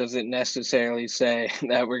record doesn't necessarily say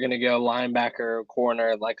that we're going to go linebacker or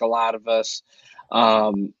corner like a lot of us,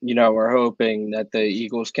 we're hoping that the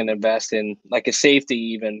Eagles can invest in like a safety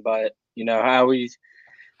even. But,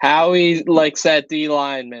 Howie likes that D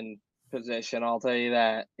lineman position, I'll tell you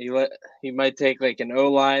that. He might take like an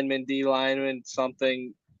O lineman, D lineman,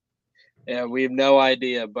 something. Yeah, we have no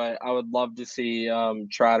idea, but I would love to see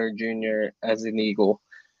Trotter Jr. as an Eagle.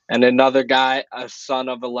 And another guy, a son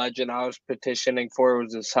of a legend I was petitioning for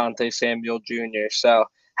was Asante Samuel Jr. So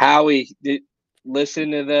Howie,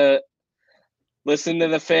 listen to the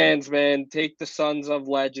fans, man. Take the sons of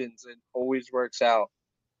legends. It always works out.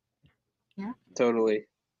 Yeah. Totally.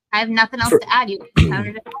 I have nothing else to add. You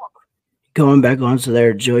covered it all. Going back onto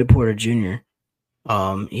there, Joey Porter Jr.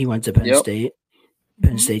 He went to Penn State.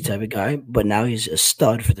 Penn State type of guy, but now he's a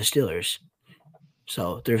stud for the Steelers.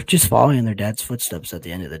 So they're just following in their dad's footsteps at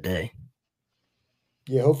the end of the day.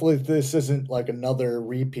 Yeah, hopefully this isn't like another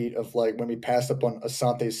repeat of like when we passed up on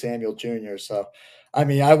Asante Samuel Jr. So, I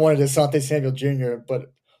mean, I wanted Asante Samuel Jr.,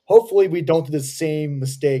 but hopefully we don't do the same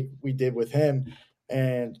mistake we did with him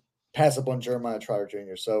and pass up on Jeremiah Trotter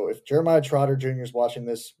Jr. So if Jeremiah Trotter Jr. is watching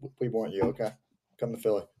this, we want you, okay? Come to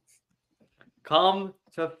Philly. Come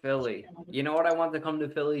to Philly. You know what I want to come to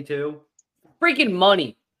Philly too? Freaking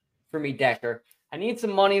money for me, Decker. I need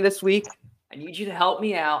some money this week. I need you to help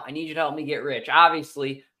me out. I need you to help me get rich.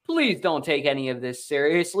 Obviously, please don't take any of this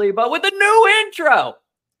seriously, but with a new intro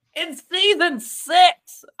in season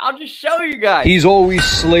 6, I'll just show you guys. He's always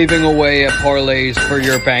slaving away at parlays for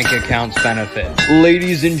your bank account's benefit.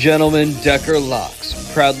 Ladies and gentlemen, Decker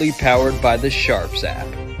Locks, proudly powered by the Sharps app.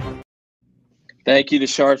 Thank you to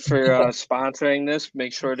Sharps for sponsoring this.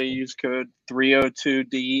 Make sure to use code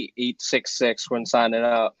 302D866 when signing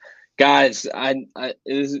up. Guys,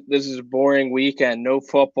 this is a boring weekend. No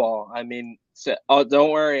football. I mean, don't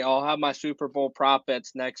worry. I'll have my Super Bowl prop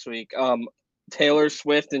bets next week. Taylor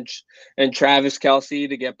Swift and Travis Kelce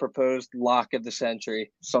to get proposed lock of the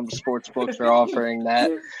century. Some sports books are offering that,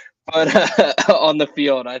 but on the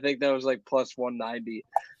field, I think that was like plus 190.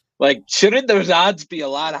 Like, shouldn't those odds be a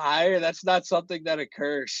lot higher? That's not something that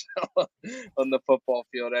occurs on the football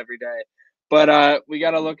field every day. But we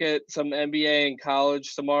got to look at some NBA and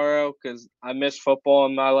college tomorrow because I miss football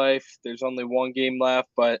in my life. There's only one game left,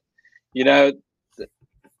 but you gotta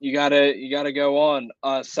go on.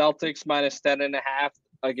 Celtics minus 10.5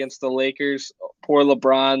 against the Lakers. Poor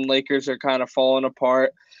LeBron. Lakers are kind of falling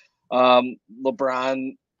apart.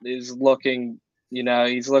 LeBron is looking.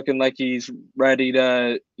 He's looking like he's ready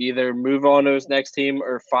to either move on to his next team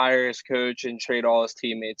or fire his coach and trade all his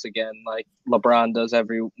teammates again, like LeBron does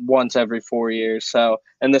once every 4 years. So,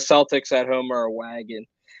 and the Celtics at home are a wagon.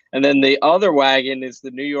 And then the other wagon is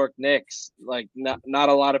the New York Knicks. Like, not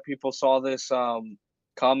a lot of people saw this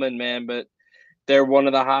coming, man, but they're one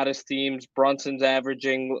of the hottest teams. Brunson's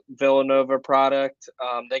averaging Villanova product.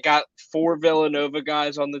 They got 4 Villanova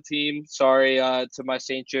guys on the team. Sorry to my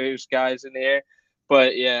St. Joe's guys in here.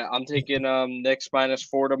 But, yeah, I'm taking Knicks minus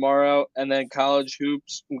 4 tomorrow. And then college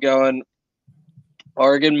hoops, I'm going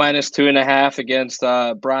Oregon minus 2.5 against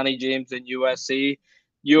Bronny James and USC.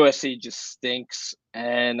 USC just stinks,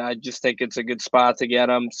 and I just think it's a good spot to get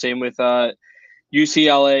them. Same with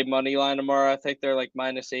UCLA money line tomorrow. I think they're like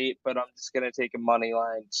minus 8, but I'm just going to take a money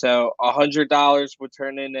line. So $100 would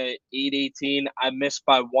turn into $818. I missed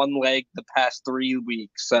by one leg the past 3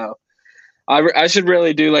 weeks. So I should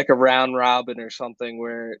really do like a round robin or something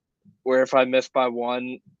where if I miss by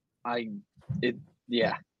one, I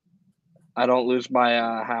don't lose my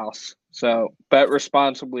house. So bet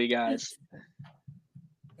responsibly, guys.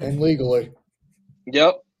 And legally.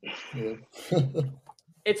 Yep. Yeah.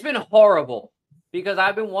 It's been horrible because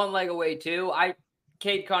I've been one leg away too.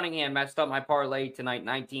 Cade Cunningham messed up my parlay tonight.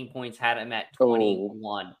 19 points, had him at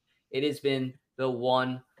 21. Oh. It has been the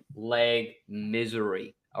one leg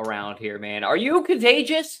misery around here, man. Are you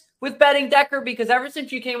contagious with betting, Decker? Because ever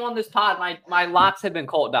since you came on this pod, my locks have been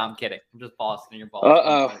cold. No, I'm kidding. I'm just bossing your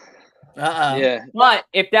balls. Yeah. But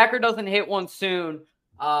if Decker doesn't hit one soon,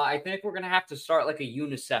 I think we're gonna have to start like a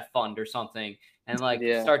UNICEF fund or something, and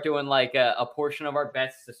start doing like a portion of our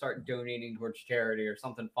bets to start donating towards charity or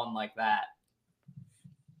something fun like that.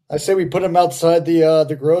 I say we put him outside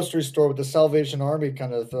the grocery store with the Salvation Army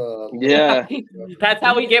kind of. Yeah, that's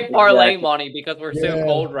how we get parlay money because we're so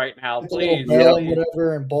cold right now. Please,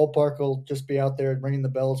 whatever, and Ballpark will just be out there ringing the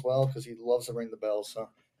bell as well because he loves to ring the bell. So.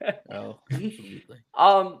 Oh, absolutely.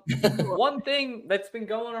 One thing that's been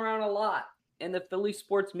going around a lot in the Philly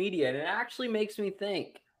sports media, and it actually makes me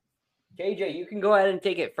think. KJ, you can go ahead and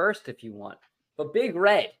take it first if you want. But Big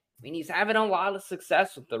Red, I mean, he's having a lot of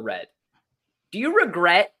success with the Red. Do you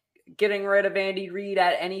regret getting rid of Andy Reid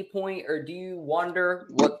at any point, or do you wonder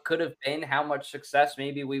what could have been, how much success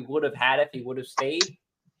maybe we would have had if he would have stayed?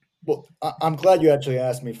 Well, I'm glad you actually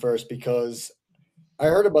asked me first because I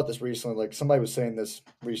heard about this recently. Like somebody was saying this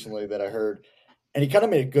recently that I heard, and he kind of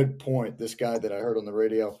made a good point. This guy that I heard on the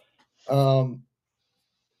radio.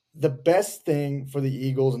 The best thing for the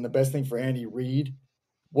Eagles and the best thing for Andy Reid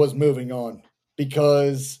was moving on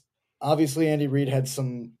because obviously Andy Reid had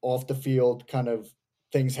some off the field kind of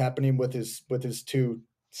things happening with his two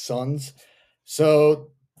sons.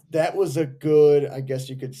 So that was a good, I guess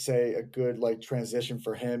you could say, a good like transition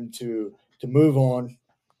for him to move on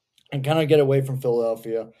and kind of get away from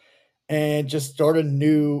Philadelphia and just start a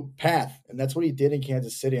new path. And that's what he did in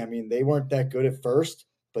Kansas City. I mean, they weren't that good at first,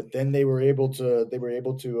 but then they were able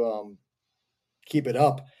to keep it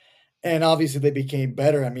up. And obviously they became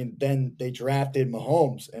better. I mean, then they drafted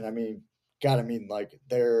Mahomes, and I mean, God, I mean, like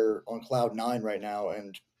they're on cloud nine right now,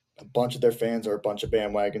 and a bunch of their fans are a bunch of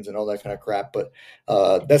bandwagons and all that kind of crap. But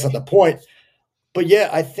that's not the point. But yeah,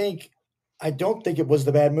 I don't think it was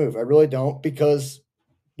the bad move. I really don't, because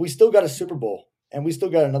we still got a Super Bowl and we still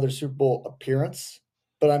got another Super Bowl appearance.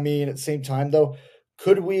 But I mean, at the same time, though,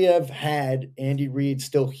 could we have had Andy Reid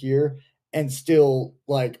still here and still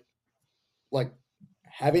like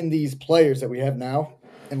having these players that we have now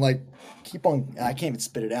and like keep on, I can't even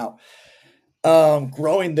spit it out,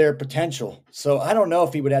 growing their potential. So I don't know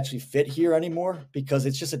if he would actually fit here anymore because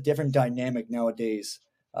it's just a different dynamic nowadays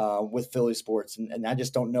with Philly sports. And I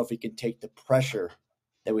just don't know if he can take the pressure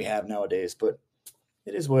that we have nowadays, but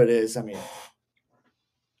it is what it is. I mean,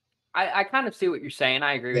 I kind of see what you're saying.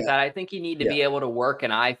 I agree with that. I think you need to be able to work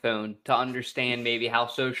an iPhone to understand maybe how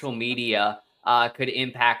social media could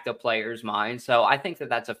impact a player's mind. So I think that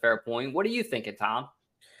that's a fair point. What are you thinking, Tom?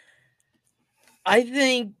 I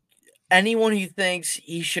think anyone who thinks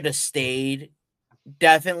he should have stayed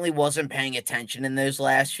definitely wasn't paying attention in those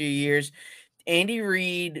last few years. Andy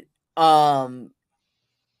Reid, let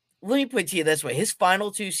me put it to you this way. His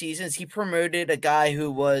final 2 seasons, he promoted a guy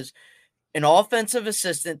who was an offensive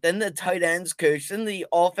assistant, then the tight ends coach, then the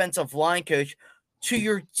offensive line coach, to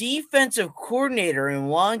your defensive coordinator in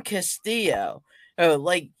Juan Castillo.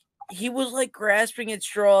 Like, he was like grasping at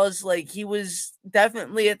straws. Like, he was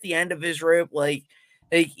definitely at the end of his rope. Like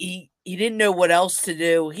he didn't know what else to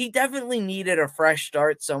do. He definitely needed a fresh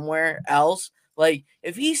start somewhere else. Like,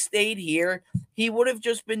 if he stayed here, he would have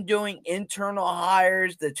just been doing internal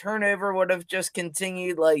hires. The turnover would have just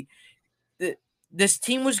continued. Like, this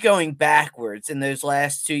team was going backwards in those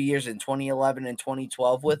last 2 years, in 2011 and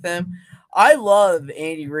 2012 with him. I love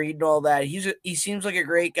Andy Reid and all that. He seems like a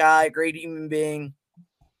great guy, great human being.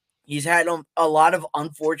 He's had a lot of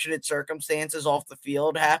unfortunate circumstances off the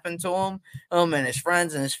field happen to him, and his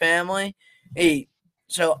friends and his family.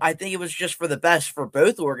 So I think it was just for the best for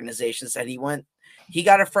both organizations that he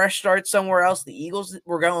got a fresh start somewhere else. The Eagles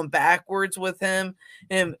were going backwards with him,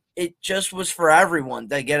 and it just was for everyone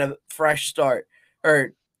to get a fresh start.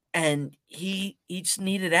 And he just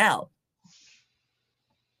needed out.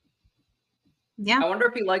 Yeah. I wonder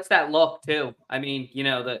if he likes that look too. I mean,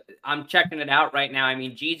 I'm checking it out right now. I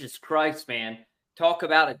mean, Jesus Christ, man. Talk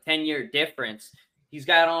about a 10-year difference. He's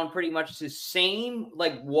got on pretty much the same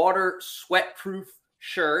like water sweatproof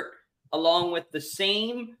shirt along with the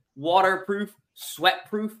same waterproof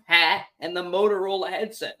sweatproof hat and the Motorola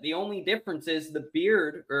headset. The only difference is the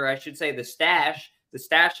beard, or I should say the stash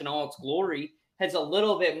in all its glory has a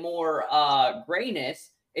little bit more grayness.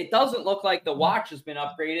 It doesn't look like the watch has been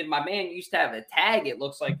upgraded. My man used to have a tag, it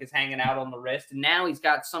looks like, is hanging out on the wrist, and now he's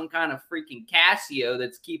got some kind of freaking Casio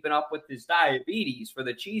that's keeping up with his diabetes for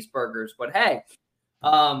the cheeseburgers. But hey,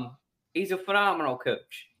 he's a phenomenal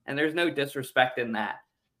coach, and there's no disrespect in that.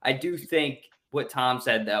 I do think what Tom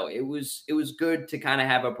said, though, it was good to kind of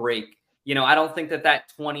have a break. I don't think that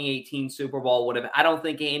 2018 Super Bowl I don't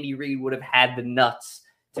think Andy Reid would have had the nuts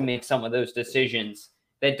to make some of those decisions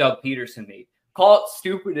that Doug Peterson made. Call it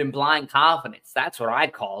stupid and blind confidence. That's what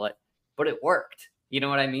I'd call it. But it worked. You know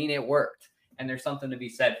what I mean? It worked. And there's something to be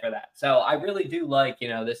said for that. So I really do like,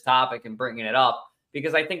 this topic and bringing it up,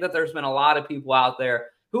 because I think that there's been a lot of people out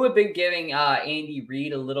there who have been giving Andy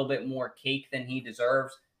Reid a little bit more cake than he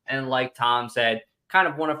deserves. And like Tom said, kind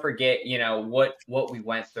of want to forget, what we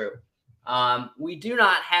went through. We do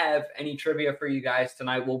not have any trivia for you guys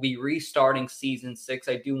tonight. We'll be restarting season 6.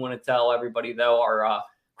 I do want to tell everybody, though, our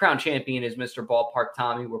crown champion is Mr. Ballpark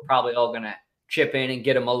Tommy. We're probably all going to chip in and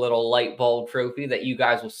get him a little light bulb trophy that you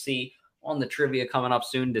guys will see on the trivia coming up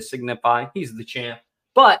soon to signify he's the champ.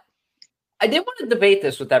 But I did want to debate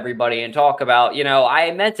this with everybody and talk about,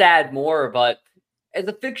 I meant to add more, but as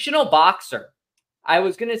a fictional boxer, I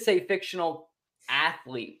was going to say fictional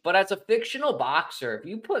athlete, but as a fictional boxer, if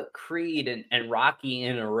you put Creed and Rocky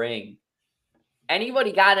in a ring,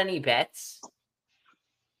 anybody got any bets?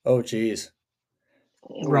 Oh, geez.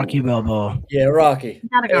 Rocky Balboa. Yeah, Rocky.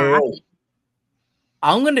 Gotta go Rocky.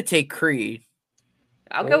 I'm gonna take Creed.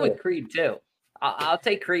 I'll go with Creed too. I'll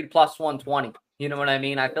take Creed plus 120. You know what I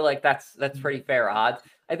mean? I feel like that's pretty fair odds.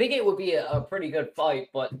 I think it would be a pretty good fight,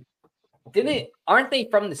 but aren't they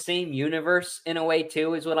from the same universe in a way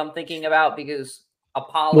too, is what I'm thinking about, because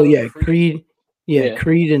Apollo. Well, yeah, Creed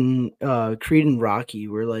and Rocky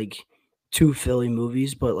were like two Philly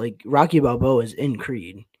movies, but like Rocky Balboa is in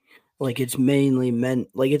Creed. Like it's mainly meant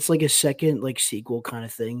like it's like a second like sequel kind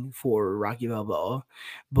of thing for Rocky Balboa.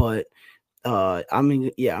 But I'm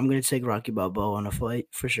gonna take Rocky Balboa on a fight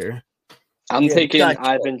for sure. I'm taking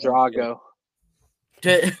Ivan Drago.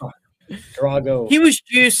 Drago. He was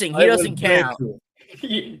juicing. He doesn't count.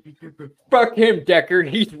 Fuck him, Deckard.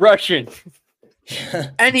 He's Russian.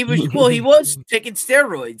 And he was taking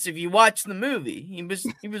steroids. If you watch the movie, he was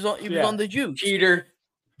on the juice. Cheater.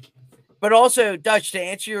 But also, Dutch, to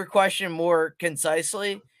answer your question more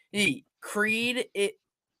concisely, Creed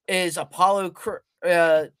is Apollo.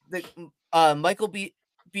 Michael B.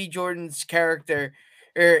 Jordan's character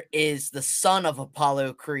is the son of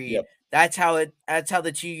Apollo Creed. Yep. That's how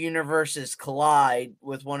the two universes collide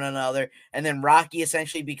with one another, and then Rocky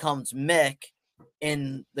essentially becomes Mick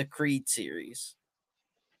in the Creed series.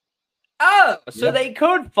 Oh, so they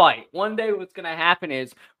could fight. One day what's going to happen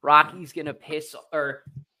is Creed's going to piss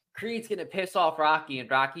off Rocky,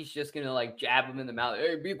 and Rocky's just going to like jab him in the mouth.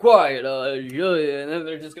 Hey, be quiet. And then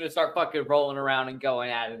they're just going to start fucking rolling around and going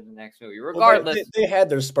at it in the next movie. Regardless. Well, they had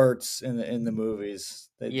their spurts in the movies.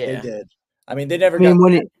 They did. I mean, they never got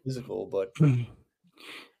physical, but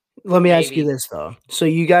let me ask you this though. So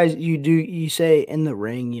you say in the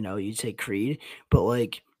ring, you say Creed, but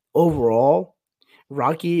like overall,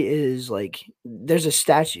 Rocky is like there's a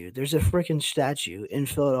freaking statue in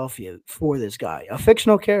Philadelphia for this guy, a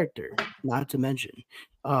fictional character, not to mention.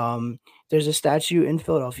 There's a statue in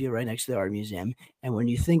Philadelphia right next to the art museum, and when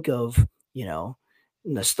you think of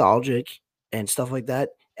nostalgic and stuff like that,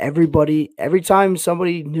 every time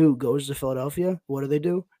somebody new goes to Philadelphia, what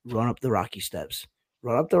do? Run up the Rocky Steps.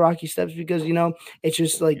 Because it's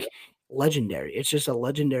just like legendary. It's just a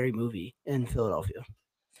legendary movie in Philadelphia.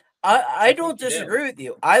 I don't disagree with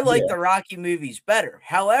you. I like the Rocky movies better.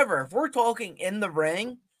 However, if we're talking in the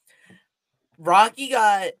ring, Rocky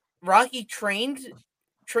trained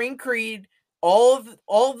Creed, all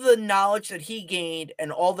of the knowledge that he gained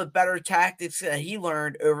and all the better tactics that he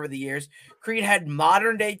learned over the years. Creed had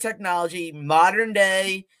modern day technology, modern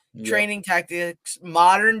day training tactics,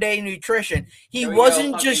 modern day nutrition. He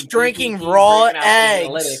wasn't just drinking raw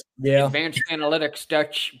eggs. Advanced analytics,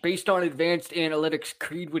 Dutch. Based on advanced analytics,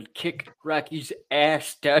 Creed would kick Rocky's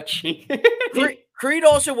ass, Dutch. Creed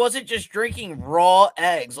also wasn't just drinking raw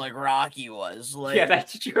eggs like Rocky was. Yeah,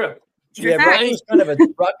 that's true. Yeah, Rocky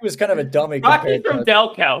was kind of a dummy. Rocky's from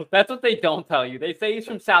Delco. That's what they don't tell you. They say he's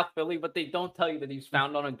from South Philly, but they don't tell you that he's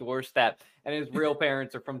found on a doorstep and his real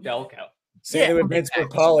parents are from Delco. Same with Vince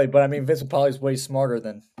Papale, but I mean, Vince Papale is way smarter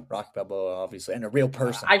than Rocky Balboa, obviously, and a real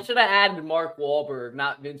person. I should have added Mark Wahlberg,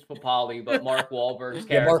 not Vince Papale, but Mark Wahlberg's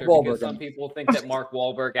character. Mark Wahlberg, because some people think that Mark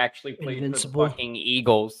Wahlberg actually played for the fucking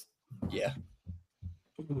Eagles. Yeah.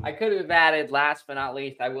 I could have added, last but not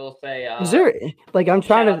least, I will say. Is there I'm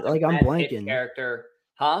trying to I'm blanking. Character,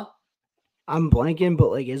 huh? I'm blanking,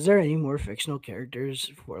 but is there any more fictional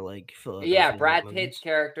characters for Philadelphia? Yeah, Brad Pitt's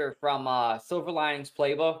character from Silver Linings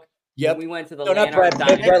Playbook. Yep. We went to the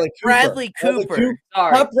Bradley Cooper.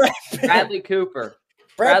 Sorry, Bradley Cooper.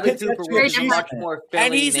 Bradley Cooper was much more Philly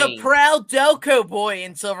and he's name. A proud Delco boy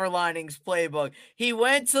in Silver Linings Playbook. He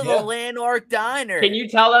went to the Landmark Diner. Can you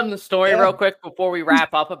tell them the story real quick before we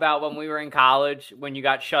wrap up about when we were in college when you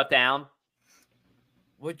got shut down?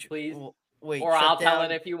 Please? Wait, or I'll tell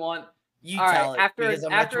it if you want. You tell it.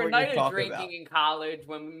 After a night of drinking in college,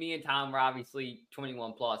 when me and Tom were obviously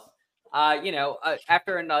 21 plus.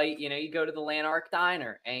 After a night, you go to the Landmark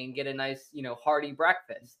Diner and get a nice, hearty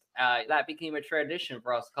breakfast. That became a tradition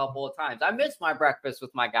for us a couple of times. I missed my breakfast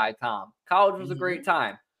with my guy, Tom. College was a great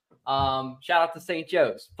time. Shout out to St.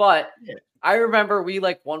 Joe's. But I remember we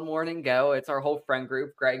one morning go. It's our whole friend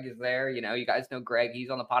group. Greg is there. You guys know Greg. He's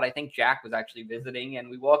on the pod. I think Jack was actually visiting. And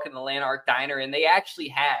we walk in the Landmark Diner and they actually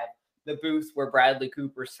have the booth where Bradley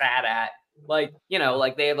Cooper sat at. They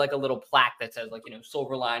have a little plaque that says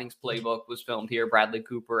Silver Linings Playbook was filmed here. Bradley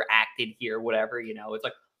Cooper acted here, whatever, it's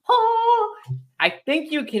I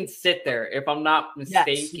think you can sit there if I'm not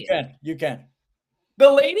mistaken. Yes, you can.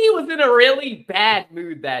 The lady was in a really bad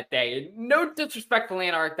mood that day. And no disrespect to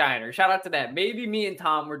Lanark Diner. Shout out to them. Maybe me and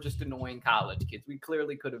Tom were just annoying college kids. We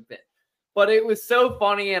clearly could have been. But it was so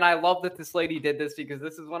funny, and I love that this lady did this because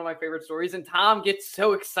this is one of my favorite stories. And Tom gets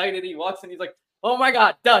so excited. He walks in, he's like, oh my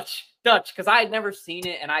God, Dutch. Because I had never seen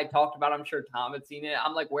it, and I talked about it. I'm sure Tom had seen it.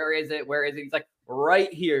 I'm like, where is it? He's like,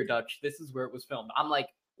 right here, Dutch. This is where it was filmed. I'm like,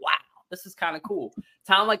 wow, this is kind of cool.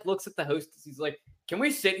 Tom like looks at the hostess. He's like, can we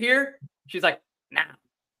sit here? She's like, nah.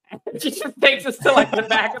 She just takes us to like the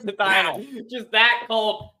back of the diner. Just that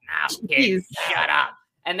cold. Nah, kid, shut up.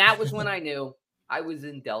 And that was when I knew I was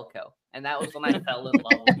in Delco. And that was when I fell in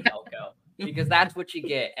love with Delco. Because that's what you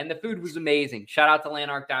get. And the food was amazing. Shout out to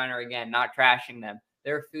Lanark Diner again, not trashing them.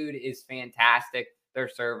 Their food is fantastic. Their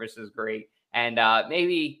service is great. And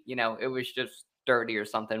maybe, it was just dirty or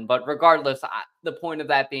something. But regardless, the point of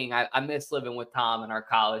that being, I miss living with Tom in our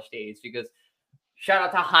college days because shout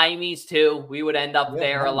out to Jaime's too. We would end up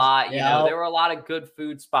there a lot. There were a lot of good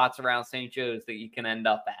food spots around St. Joe's that you can end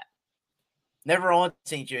up at. Never on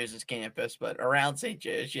St. Joe's campus, but around St.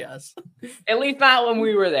 Joe's, yes. At least not when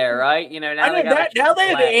we were there, right? Now they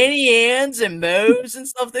have Annie Ann's and Moe's and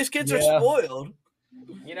stuff. Those kids are spoiled.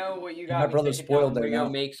 You know what you got? My brother spoiled them. We're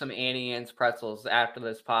gonna make some Annie Ann's pretzels after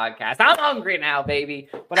this podcast. I'm hungry now, baby.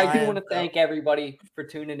 But I do want to thank everybody for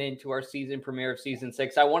tuning in to our season premiere of season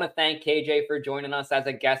 6. I want to thank KJ for joining us as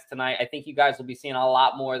a guest tonight. I think you guys will be seeing a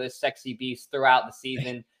lot more of this sexy beast throughout the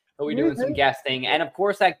season. He'll be doing some guesting, and of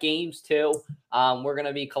course at games too. We're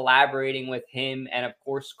gonna be collaborating with him, and of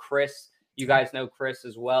course Chris. You guys know Chris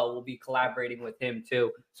as well. We'll be collaborating with him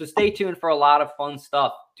too. So stay tuned for a lot of fun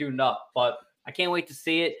stuff. Tune up, but I can't wait to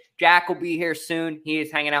see it. Jack will be here soon. He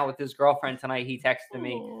is hanging out with his girlfriend tonight. He texted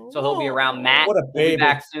me, so he'll be around. Matt will be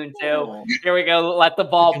back soon too. Here we go. Let the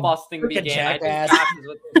ball busting begin. I think Josh is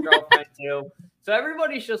with his girlfriend too. So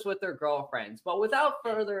everybody's just with their girlfriends. But without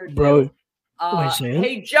further ado,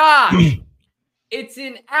 hey Josh, it's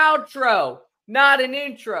an outro, not an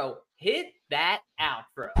intro. Hit that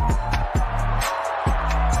outro.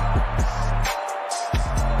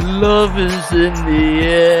 Love is in the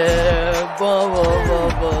air. Ba, ba, ba,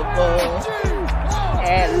 ba, ba.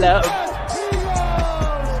 And love.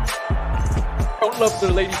 Don't love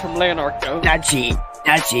the lady from Lanark, though. Dutchy.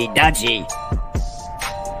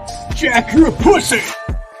 Jack, you're a pussy.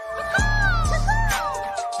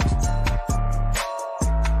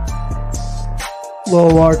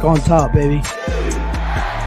 Little Lark on top, baby.